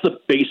that's the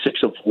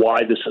basics of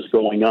why this is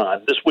going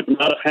on. This would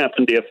not have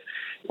happened if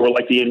we're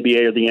like the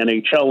NBA or the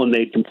NHL and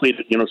they'd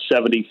completed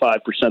 75%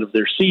 of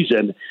their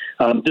season.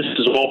 This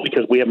is all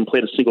because we haven't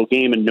played a single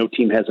game and no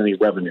team has any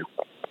revenue.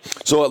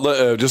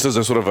 So just as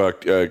a sort of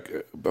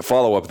a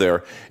follow-up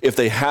there, if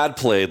they had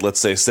played, let's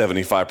say,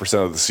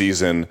 75% of the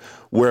season,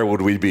 where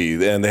would we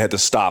be? And they had to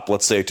stop,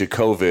 let's say, to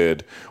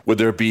COVID. Would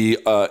there be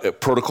a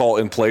protocol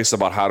in place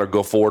about how to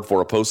go forward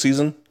for a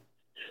postseason?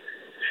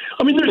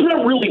 I mean, there's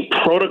not really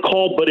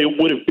protocol, but it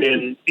would have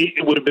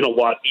been a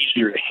lot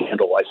easier to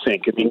handle, I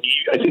think. I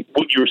think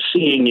what you're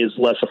seeing is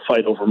less a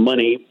fight over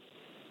money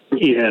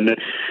in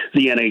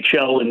the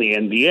NHL and the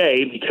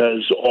NBA,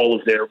 because all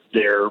of their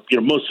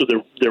most of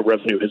their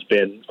revenue has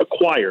been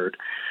acquired.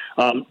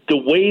 The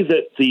way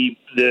that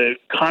the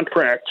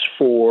contracts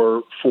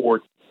for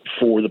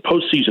the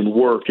postseason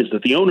work is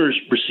that the owners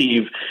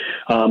receive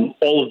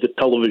all of the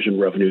television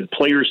revenue. The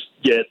players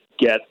get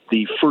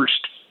the first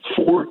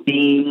 4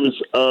 games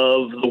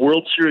of the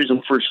World Series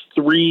and first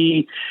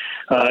 3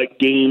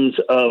 games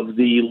of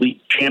the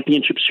League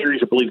Championship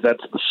Series. I believe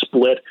that's the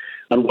split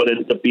on what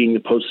ended up being the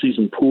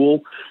postseason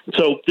pool.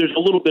 So there's a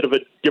little bit of a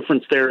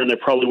difference there, and there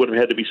probably would have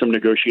had to be some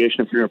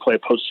negotiation if you're going to play a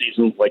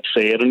postseason, like,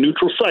 say, at a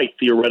neutral site,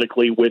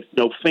 theoretically, with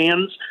no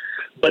fans.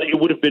 But it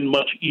would have been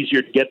much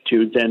easier to get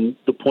to than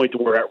the point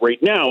that we're at right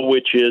now,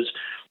 which is,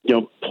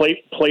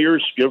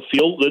 players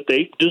feel that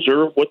they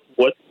deserve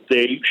what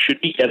they should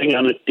be getting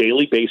on a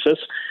daily basis.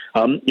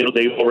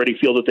 They already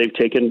feel that they've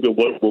taken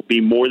what will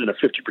be more than a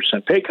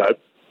 50% pay cut.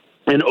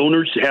 And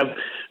owners have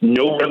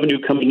no revenue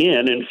coming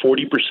in, and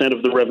 40%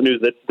 of the revenue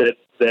that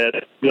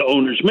the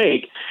owners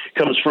make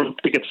comes from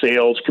ticket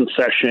sales,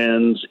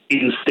 concessions,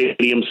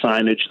 in-stadium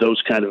signage,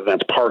 those kind of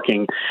events,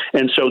 parking.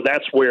 And so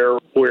that's where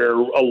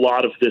a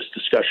lot of this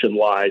discussion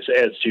lies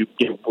as to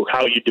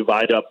how you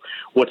divide up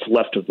what's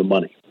left of the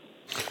money.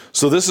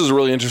 So this is a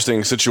really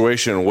interesting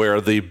situation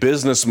where the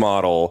business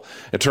model,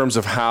 in terms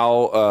of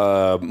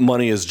how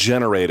money is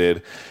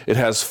generated, it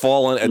has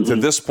fallen at to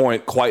this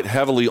point quite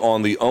heavily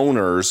on the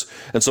owners.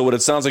 And so what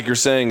it sounds like you're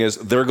saying is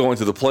they're going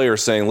to the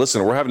players saying,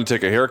 listen, we're having to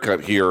take a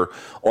haircut here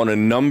on a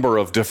number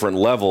of different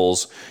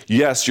levels.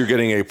 Yes, you're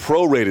getting a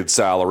prorated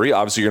salary.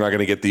 Obviously, you're not going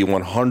to get the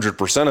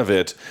 100% of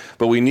it,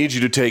 but we need you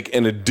to take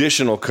an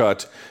additional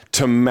cut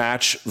to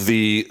match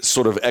the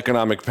sort of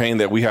economic pain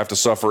that we have to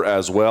suffer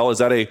as well. Is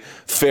that a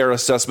fair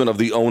assessment of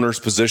the owner's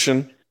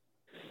position?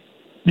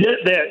 Yeah,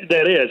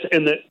 that is.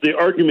 And the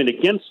argument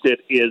against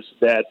it is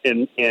that,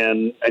 and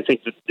I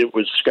think that it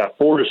was Scott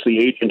Boras, the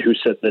agent, who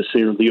said this,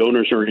 the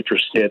owners are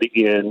interested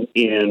in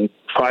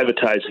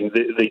privatizing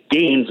the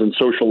gains and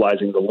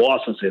socializing the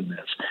losses in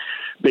this.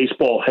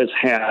 Baseball has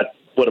had,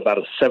 about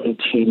a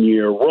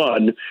 17-year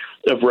run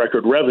of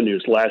record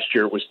revenues. Last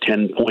year it was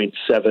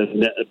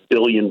 $10.7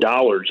 billion,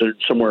 or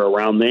somewhere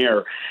around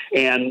there.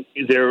 And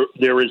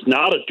there is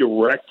not a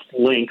direct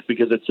link,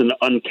 because it's an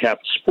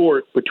uncapped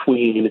sport,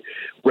 between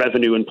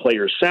revenue and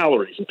players'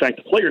 salaries. In fact,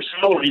 the players'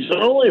 salaries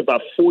are only about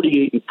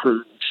 48%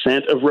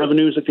 of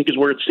revenues, I think, is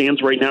where it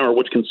stands right now, or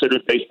what's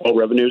considered baseball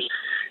revenues.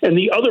 And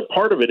the other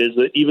part of it is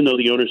that even though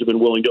the owners have been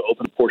willing to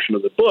open a portion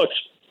of the books,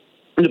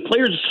 the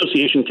Players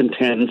Association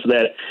contends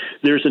that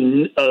there's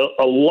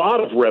a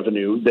lot of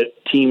revenue that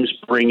teams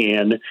bring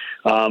in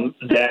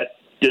that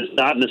does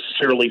not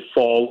necessarily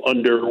fall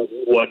under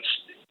what's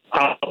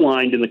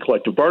outlined in the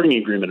collective bargaining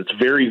agreement. It's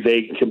very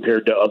vague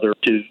compared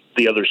to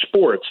the other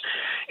sports.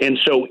 And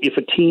so if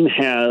a team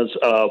has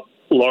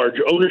large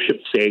ownership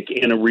stake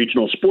in a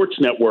regional sports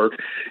network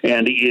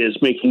and is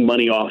making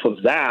money off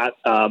of that,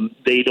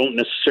 they don't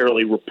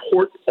necessarily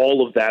report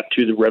all of that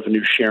to the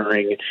revenue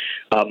sharing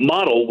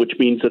model, which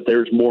means that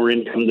there's more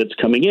income that's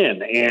coming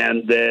in.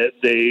 And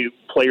the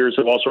players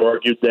have also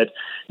argued that,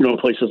 in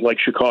places like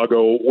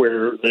Chicago,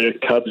 where the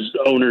Cubs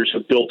owners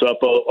have built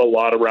up a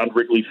lot around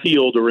Wrigley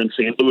Field, or in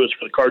St. Louis,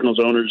 where the Cardinals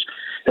owners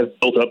have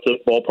built up the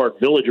ballpark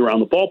village around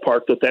the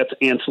ballpark, that's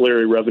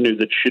ancillary revenue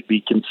that should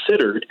be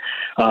considered.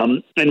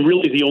 And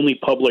really the only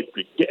public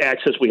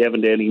access we have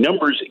into any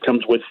numbers, it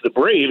comes with the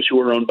Braves, who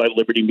are owned by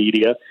Liberty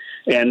Media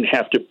and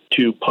have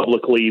to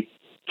publicly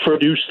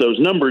produce those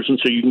numbers, and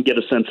so you can get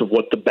a sense of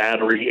what the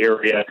Battery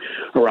area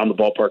around the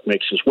ballpark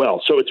makes as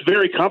well. So it's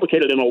very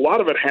complicated, and a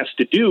lot of it has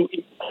to do,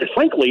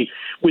 frankly,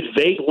 with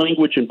vague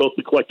language in both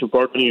the collective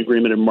bargaining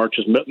agreement and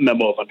March's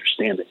memo of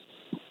understanding.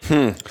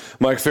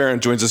 Mike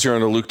Ferrin joins us here on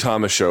the Luke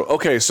Thomas Show.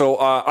 Okay, so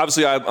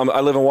obviously I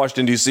live in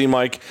Washington, D.C.,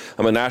 Mike.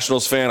 I'm a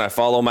Nationals fan. I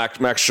follow Max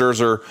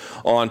Scherzer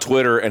on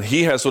Twitter, and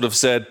he has sort of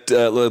said,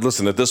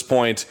 listen, at this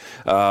point,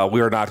 we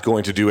are not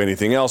going to do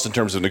anything else in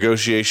terms of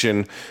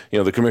negotiation.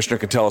 The commissioner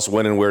can tell us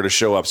when and where to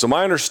show up. So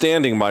my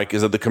understanding, Mike,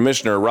 is that the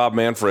commissioner, Rob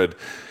Manfred,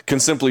 can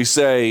simply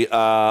say,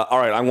 all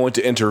right, I'm going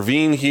to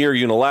intervene here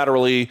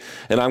unilaterally,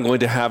 and I'm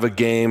going to have a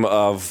game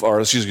of, or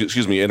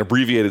excuse me, an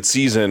abbreviated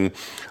season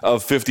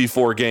of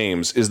 54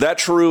 games. Is that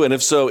true? And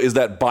if so, is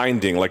that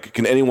binding? Like,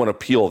 can anyone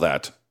appeal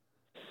that?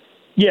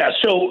 Yeah,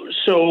 so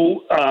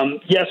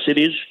yes, it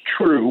is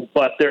true,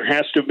 but there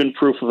has to have been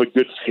proof of a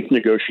good faith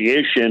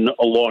negotiation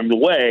along the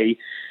way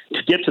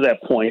to get to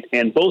that point,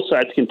 and both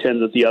sides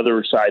contend that the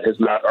other side has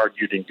not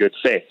argued in good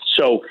faith.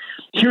 So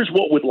here's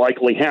what would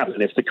likely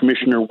happen if the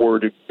commissioner were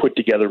to put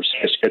together,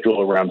 say, a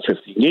schedule around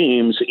 50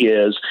 games,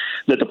 is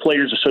that the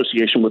Players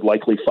Association would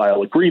likely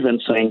file a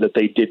grievance saying that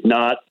they did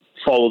not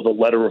follow the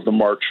letter of the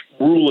March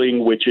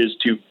ruling, which is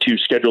to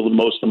schedule the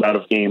most amount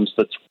of games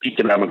that's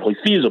economically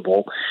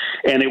feasible,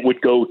 and it would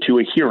go to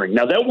a hearing.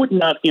 Now, that would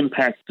not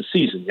impact the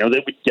season. They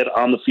would get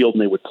on the field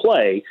and they would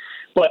play.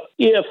 But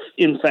if,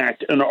 in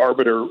fact, the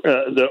arbiter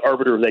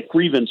of that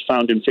grievance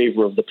found in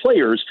favor of the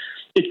players,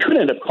 it could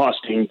end up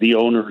costing the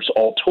owners,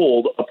 all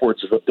told,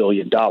 upwards of $1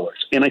 billion.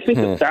 And I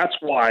think that's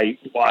why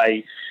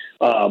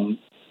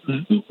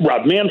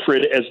Rob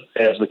Manfred,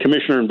 as the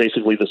commissioner and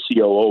basically the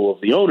COO of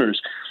the owners,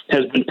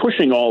 has been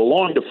pushing all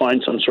along to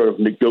find some sort of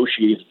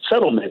negotiated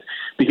settlement,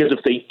 because if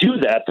they do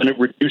that, then it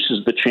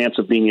reduces the chance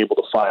of being able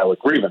to file a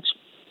grievance.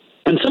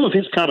 And some of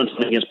his comments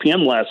on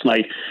ESPN last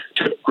night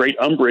took great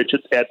umbrage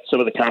at some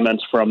of the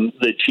comments from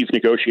the chief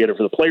negotiator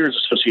for the Players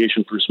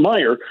Association, Bruce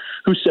Meyer,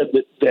 who said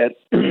that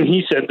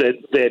he said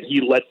that he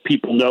let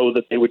people know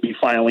that they would be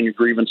filing a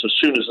grievance as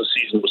soon as the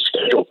season was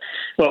scheduled.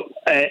 Well,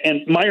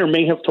 and Meyer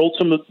may have told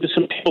some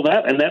people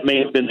that, and that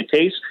may have been the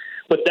case.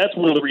 But that's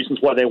one of the reasons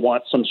why they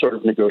want some sort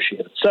of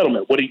negotiated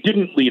settlement. What he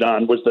didn't lead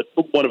on was that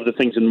one of the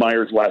things in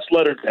Meyer's last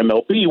letter to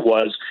MLB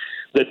was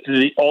that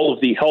all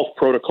of the health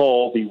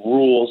protocol, the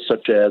rules,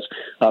 such as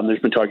there's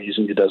been talk of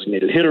using the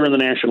designated hitter in the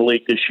National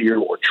League this year,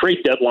 or trade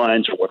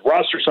deadlines, or what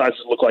roster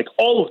sizes look like,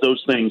 all of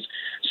those things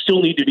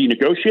still need to be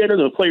negotiated.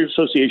 And the Players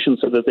Association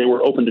said that they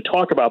were open to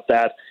talk about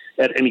that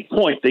at any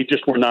point. They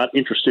just were not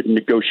interested in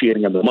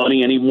negotiating on the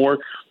money anymore.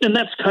 And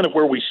that's kind of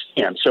where we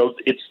stand. So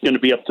it's going to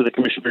be up to the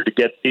commissioner to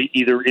get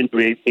either into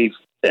a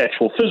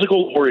actual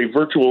physical or a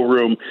virtual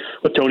room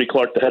with Tony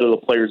Clark, the head of the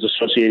Players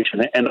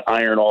Association, and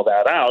iron all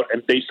that out.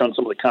 And based on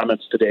some of the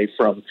comments today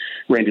from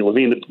Randy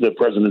Levine, the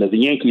president of the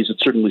Yankees, it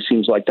certainly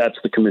seems like that's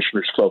the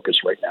commissioner's focus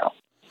right now.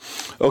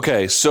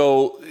 Okay,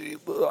 so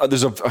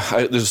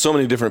there's so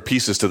many different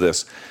pieces to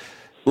this.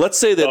 Let's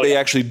say that they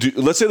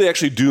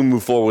actually do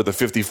move forward with a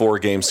 54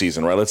 game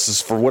season, right? Let's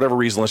just, for whatever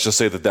reason, let's just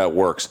say that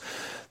works.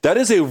 That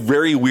is a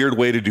very weird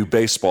way to do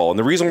baseball. And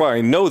the reason why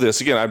I know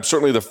this, again, I'm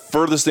certainly the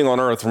furthest thing on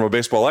earth from a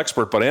baseball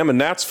expert, but I am a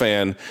Nats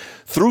fan.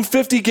 Through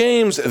 50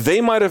 games,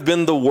 they might have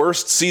been the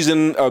worst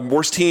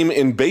team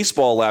in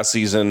baseball last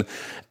season,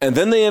 and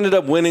then they ended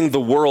up winning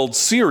the World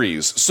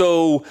Series.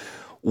 So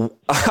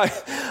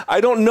I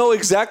don't know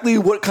exactly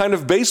what kind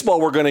of baseball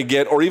we're going to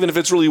get, or even if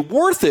it's really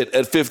worth it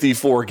at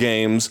 54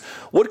 games.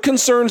 What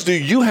concerns do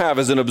you have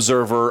as an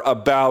observer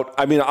about,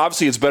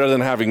 obviously it's better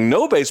than having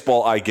no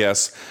baseball, I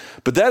guess,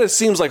 but that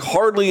seems like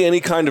hardly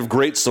any kind of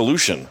great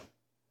solution.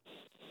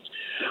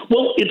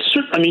 Well,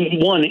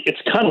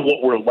 it's kind of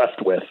what we're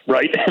left with,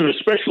 right? And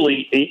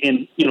especially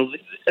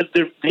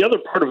the other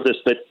part of this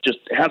that just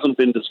hasn't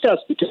been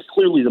discussed, because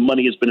clearly the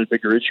money has been a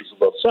bigger issue for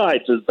both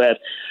sides, is that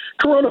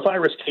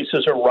coronavirus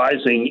cases are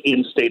rising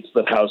in states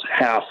that house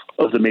half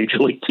of the major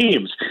league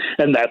teams,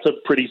 and that's a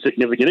pretty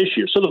significant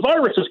issue. So the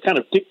virus has kind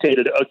of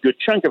dictated a good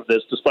chunk of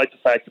this, despite the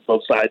fact that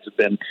both sides have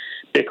been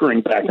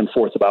bickering back and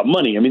forth about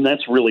money.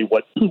 That's really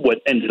what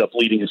ended up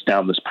leading us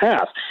down this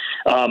path.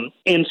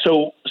 And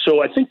so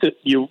I think that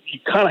you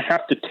kind of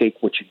have to take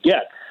what you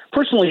get.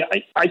 Personally,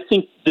 I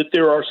think that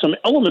there are some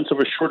elements of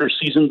a shorter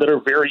season that are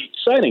very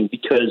exciting,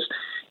 because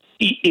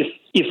if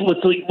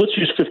let's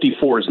use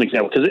 54 as an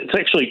example, because it's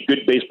actually a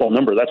good baseball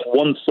number. That's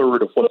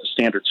 1/3 of what the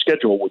standard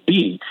schedule would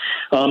be.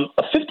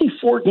 A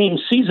 54-game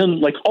season,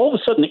 like all of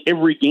a sudden,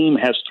 every game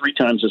has 3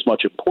 times as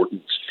much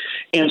importance.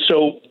 And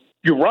so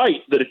you're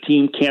right that a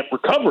team can't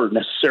recover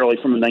necessarily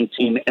from a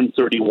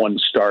 19-31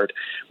 start,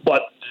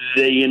 but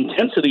the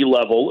intensity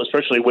level,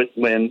 especially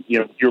when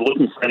you're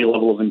looking for any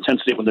level of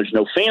intensity when there's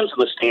no fans in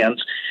the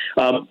stands,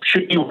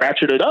 should be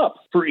ratcheted up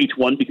for each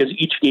one because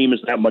each game is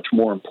that much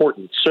more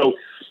important. So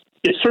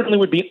it certainly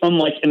would be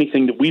unlike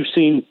anything that we've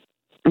seen.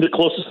 The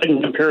closest I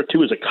can compare it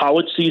to is a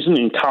college season.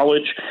 In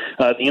college,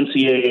 the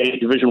NCAA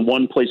Division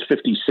I plays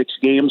 56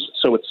 games,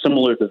 so it's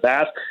similar to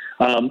that.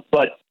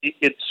 But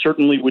it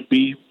certainly would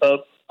be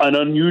an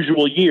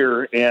unusual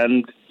year,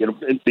 and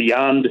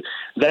beyond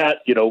that,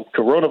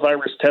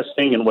 coronavirus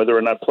testing and whether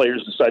or not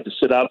players decide to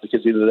sit out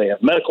because either they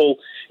have medical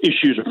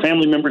issues or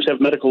family members have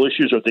medical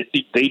issues, or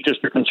they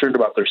just are concerned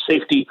about their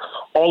safety.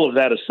 All of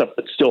that is stuff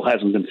that still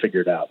hasn't been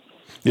figured out.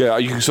 Yeah,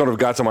 you sort of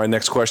got to my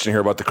next question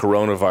here about the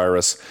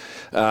coronavirus.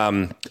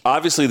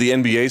 Obviously, the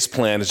NBA's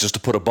plan is just to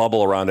put a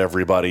bubble around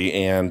everybody,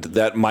 and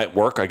that might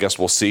work. I guess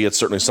we'll see. It's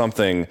certainly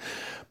something.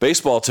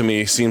 Baseball, to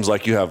me, seems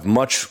like you have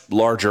much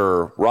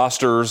larger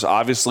rosters.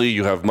 Obviously,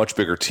 you have much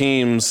bigger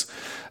teams,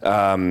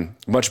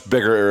 much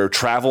bigger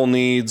travel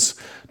needs.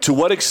 To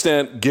what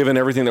extent, given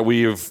everything that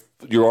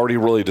you already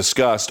really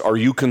discussed, are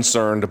you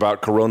concerned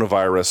about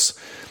coronavirus?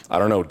 I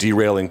don't know,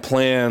 derailing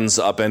plans,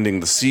 upending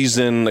the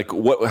season. Like,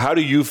 how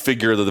do you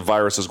figure that the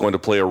virus is going to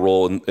play a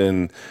role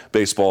in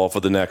baseball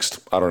for the next,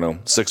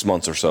 6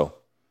 months or so?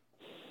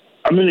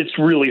 I mean, it's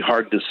really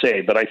hard to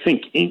say, but I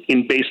think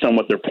in based on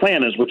what their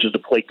plan is, which is to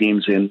play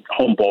games in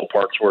home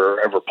ballparks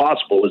wherever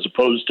possible, as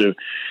opposed to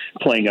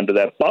playing under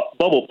that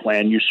bubble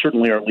plan, you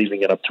certainly are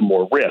leaving it up to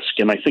more risk.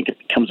 And I think it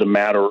becomes a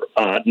matter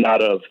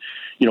not of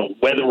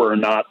whether or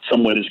not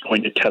someone is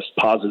going to test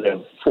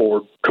positive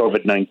for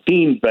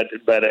COVID-19,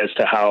 but as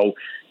to how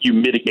you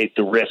mitigate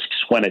the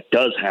risks when it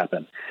does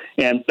happen.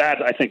 And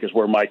that, I think, is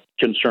where my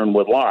concern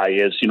would lie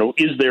is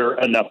there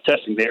enough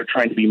testing? They're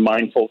trying to be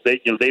mindful.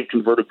 They've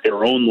converted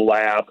their own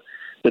lab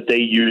that they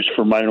use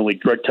for minor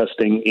league drug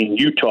testing in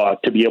Utah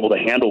to be able to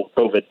handle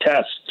COVID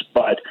tests,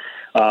 but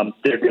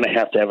they're going to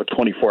have a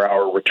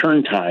 24-hour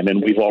return time.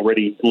 And we've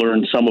already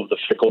learned some of the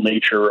fickle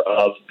nature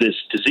of this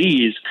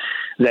disease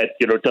that,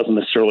 it doesn't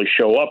necessarily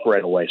show up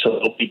right away. So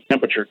there'll be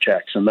temperature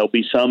checks and there'll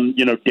be some,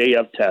 day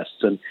of tests,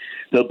 and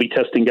they'll be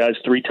testing guys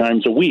 3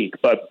 times a week,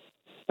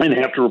 and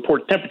have to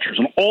report temperatures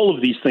and all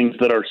of these things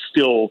that are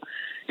still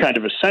kind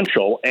of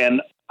essential.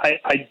 And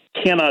I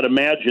cannot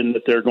imagine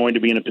that they're going to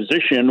be in a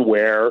position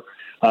where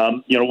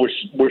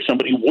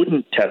somebody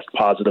wouldn't test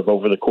positive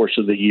over the course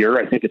of the year.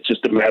 I think it's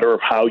just a matter of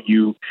how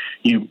you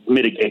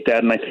mitigate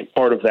that. And I think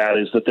part of that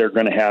is that they're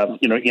going to have,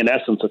 in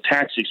essence, a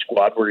taxi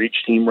squad where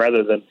each team,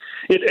 rather than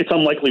it's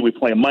unlikely we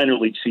play a minor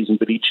league season,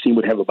 but each team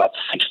would have about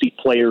 60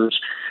 players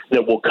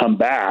that will come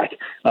back.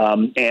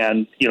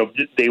 And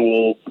they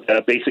will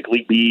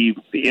basically be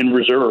in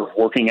reserve,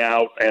 working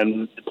out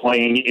and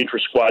playing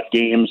intra-squad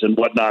games and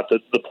whatnot,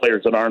 the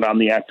players that aren't on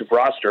the active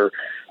roster,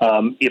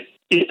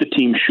 if the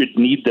team should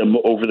need them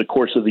over the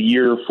course of the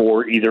year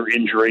for either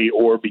injury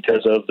or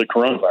because of the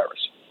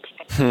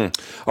coronavirus.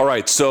 All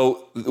right.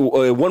 So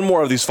one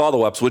more of these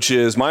follow-ups, which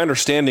is my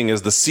understanding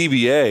is the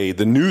CBA,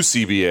 the new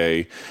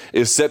CBA,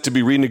 is set to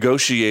be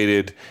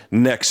renegotiated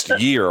next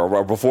year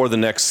or before the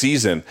next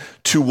season.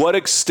 To what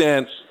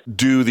extent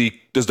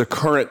does the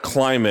current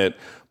climate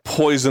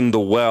poison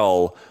the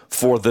well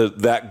for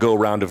that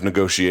go-round of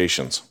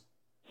negotiations?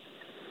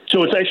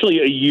 So it's actually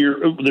a year.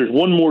 There's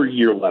one more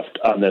year left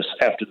on this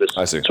after this.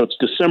 I see. So it's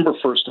December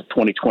 1st of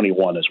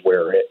 2021 is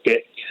where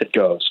it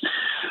goes.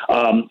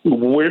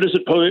 Where does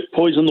it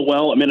poison the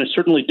well? I mean, I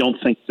certainly don't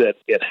think that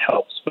it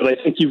helps, but I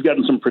think you've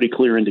gotten some pretty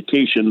clear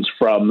indications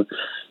from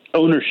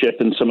ownership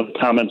and some of the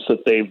comments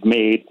that they've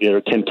made.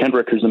 Ken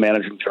Kendrick, who's the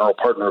managing general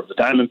partner of the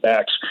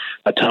Diamondbacks,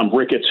 Tom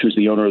Ricketts, who's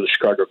the owner of the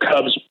Chicago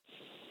Cubs,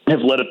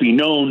 have let it be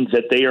known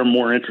that they are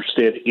more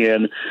interested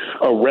in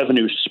a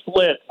revenue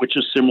split, which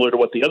is similar to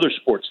what the other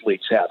sports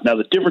leagues have. Now,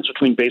 the difference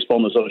between baseball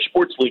and those other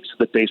sports leagues is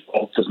that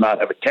baseball does not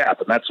have a cap,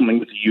 and that's something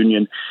that the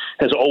union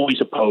has always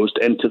opposed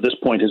and to this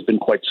point has been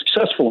quite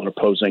successful in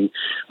opposing.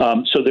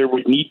 So there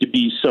would need to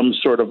be some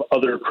sort of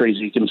other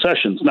crazy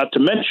concessions, not to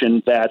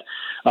mention that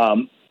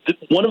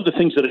one of the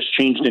things that has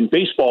changed in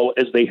baseball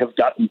as they have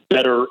gotten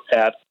better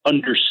at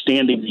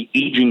understanding the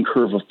aging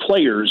curve of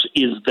players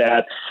is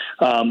that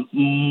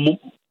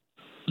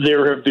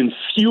there have been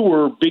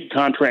fewer big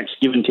contracts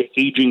given to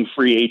aging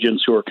free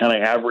agents who are kind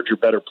of average or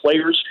better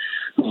players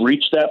who've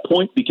reached that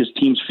point because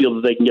teams feel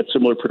that they can get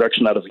similar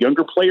production out of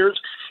younger players.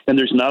 And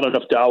there's not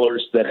enough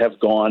dollars that have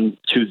gone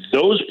to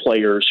those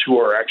players who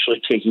are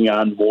actually taking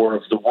on more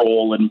of the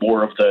role and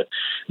more of the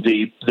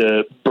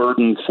the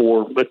burden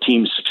for a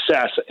team's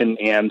success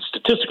and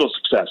statistical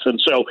success.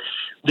 And so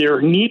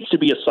there needs to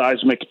be a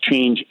seismic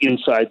change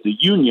inside the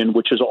union,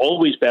 which has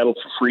always battled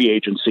for free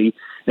agency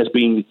as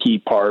being the key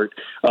part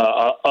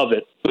of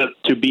it, but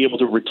to be able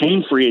to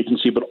retain free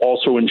agency, but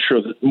also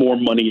ensure that more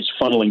money is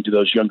funneling to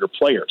those younger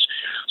players.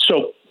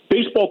 So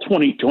baseball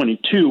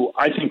 2022,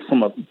 I think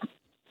from a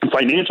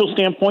financial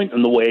standpoint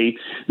and the way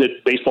that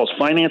baseball's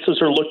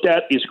finances are looked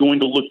at is going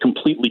to look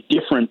completely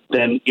different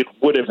than it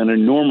would have in a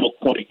normal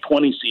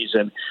 2020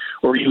 season,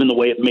 or even the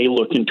way it may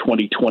look in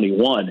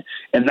 2021.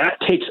 And that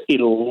takes a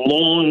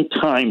long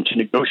time to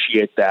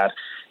negotiate that.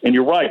 And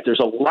you're right,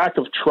 there's a lack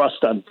of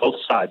trust on both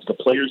sides. The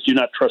players do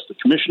not trust the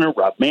commissioner,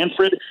 Rob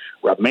Manfred.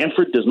 Rob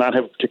Manfred does not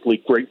have a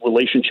particularly great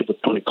relationship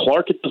with Tony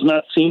Clark, it does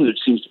not seem. There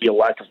seems to be a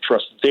lack of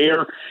trust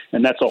there.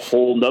 And that's a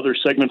whole other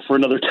segment for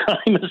another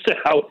time as to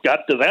how it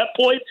got to that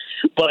point.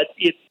 But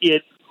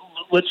it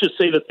let's just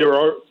say that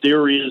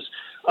there is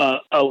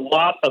a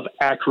lot of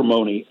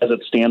acrimony as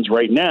it stands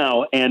right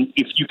now. And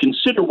if you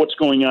consider what's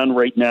going on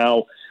right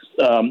now,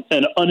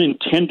 an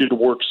unintended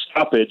work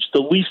stoppage,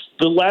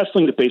 the last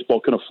thing that baseball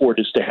can afford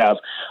is to have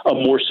a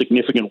more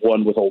significant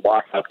one with a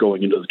lockout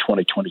going into the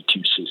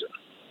 2022 season.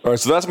 All right,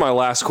 so that's my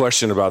last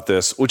question about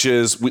this, which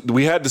is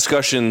we had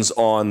discussions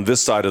on this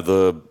side of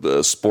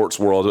the sports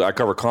world. I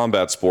cover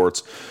combat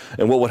sports,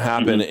 and what would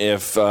happen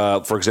if,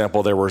 for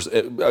example, there was,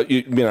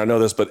 I know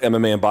this, but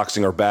MMA and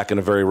boxing are back in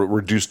a very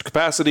reduced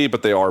capacity,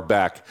 but they are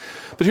back.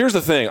 But here's the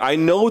thing. I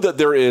know that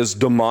there is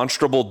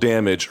demonstrable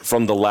damage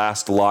from the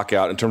last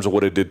lockout in terms of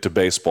what it did to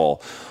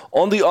baseball.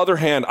 On the other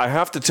hand, I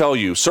have to tell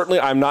you, certainly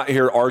I'm not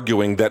here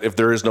arguing that if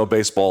there is no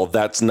baseball,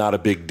 that's not a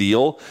big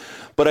deal.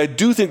 But I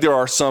do think there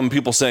are some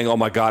people saying, oh,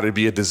 my God, it'd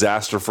be a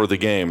disaster for the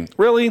game.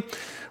 Really?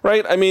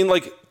 Right? I mean,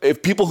 like,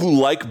 if people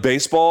who like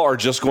baseball are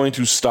just going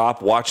to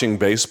stop watching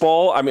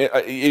baseball, I mean,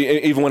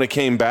 even when it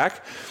came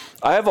back,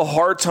 I have a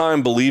hard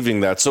time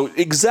believing that. So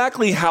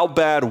exactly how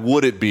bad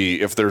would it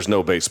be if there's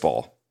no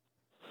baseball?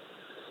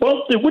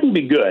 Well, it wouldn't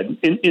be good.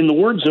 In the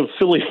words of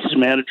Phillies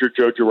manager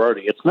Joe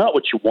Girardi, it's not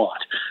what you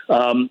want.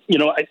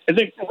 I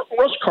think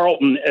Russ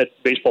Carlton at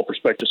Baseball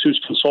Prospectus,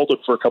 who's consulted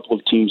for a couple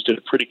of teams, did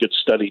a pretty good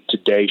study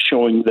today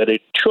showing that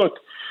it took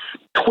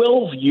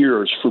 12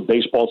 years for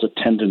baseball's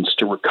attendance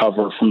to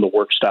recover from the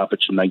work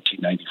stoppage in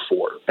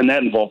 1994. And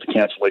that involved the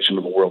cancellation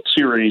of the World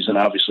Series and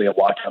obviously a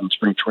lockout in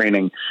spring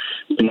training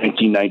in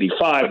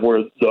 1995,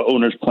 where the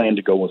owners planned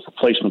to go with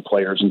replacement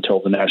players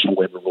until the National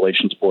Labor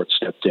Relations Board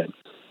stepped in.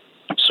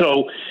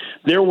 So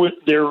there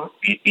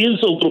is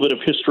a little bit of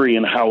history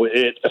in how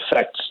it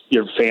affects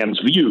your fans'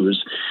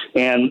 views.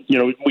 And,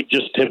 we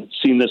just have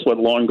seen this,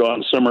 Long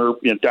Gone Summer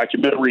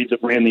documentary that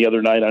ran the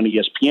other night on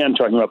ESPN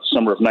talking about the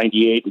summer of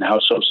 98 and how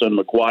Sosa and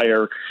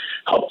McGuire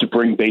helped to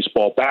bring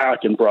baseball back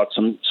and brought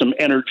some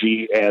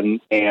energy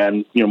and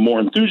more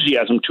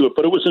enthusiasm to it.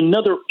 But it was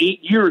another 8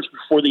 years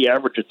before the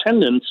average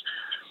attendance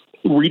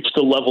reached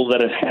the level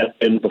that it had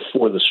been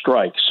before the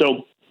strike.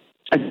 So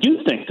I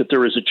do think that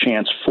there is a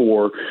chance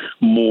for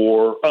a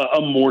more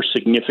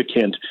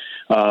significant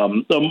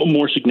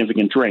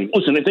drain.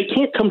 Listen, if they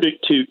can't come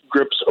to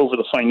grips over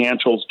the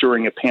financials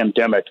during a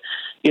pandemic,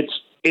 it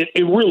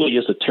really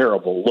is a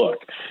terrible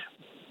look.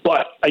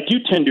 But I do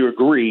tend to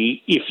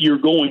agree if you're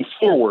going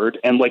forward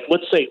and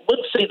let's say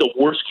the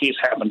worst case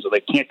happens and they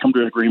can't come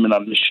to an agreement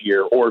on this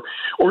year, or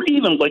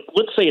even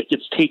let's say it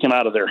gets taken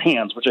out of their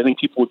hands, which I think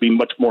people would be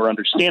much more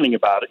understanding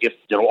about if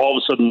all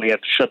of a sudden they have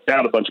to shut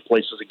down a bunch of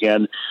places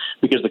again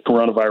because the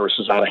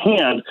coronavirus is out of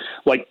hand.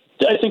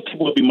 I think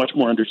people would be much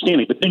more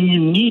understanding. But then you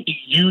need to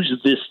use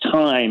this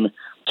time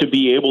to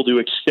be able to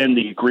extend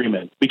the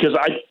agreement, because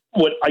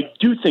what I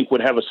do think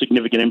would have a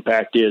significant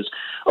impact is,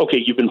 okay,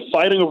 you've been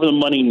fighting over the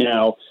money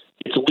now.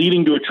 It's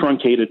leading to a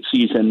truncated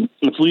season.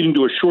 It's leading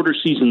to a shorter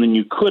season than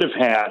you could have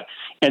had.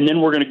 And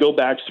then we're going to go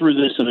back through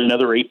this in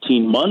another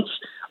 18 months.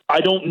 I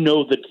don't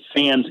know that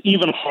fans,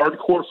 even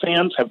hardcore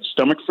fans, have the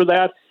stomach for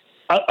that.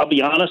 I'll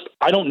be honest,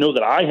 I don't know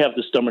that I have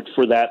the stomach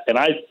for that, and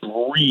I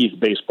breathe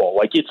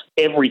baseball. It's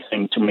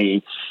everything to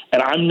me,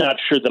 and I'm not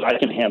sure that I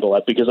can handle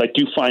that because I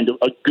do find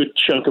a good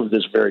chunk of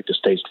this very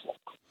distasteful.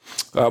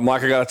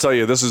 Mike, I got to tell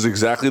you, this is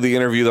exactly the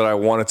interview that I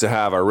wanted to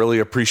have. I really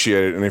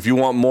appreciate it. And if you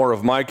want more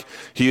of Mike,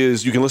 you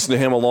can listen to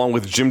him along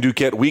with Jim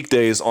Duquette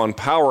weekdays on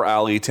Power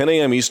Alley, 10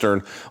 a.m.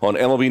 Eastern on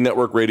MLB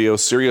Network Radio,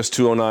 Sirius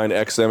 209,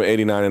 XM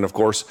 89. And of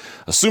course,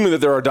 assuming that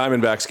there are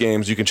Diamondbacks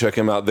games, you can check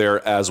him out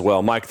there as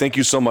well. Mike, thank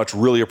you so much.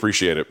 Really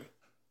appreciate it.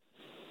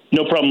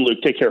 No problem, Luke.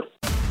 Take care.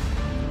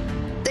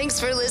 Thanks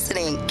for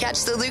listening.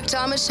 Catch the Luke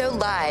Thomas Show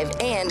live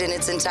and in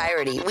its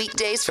entirety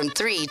weekdays from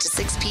 3 to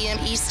 6 p.m.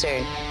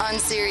 Eastern on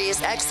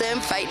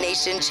SiriusXM Fight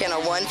Nation Channel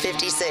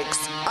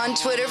 156. On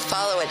Twitter,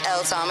 follow at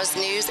L Thomas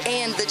News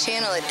and the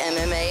channel at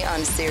MMA on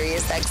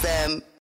SiriusXM.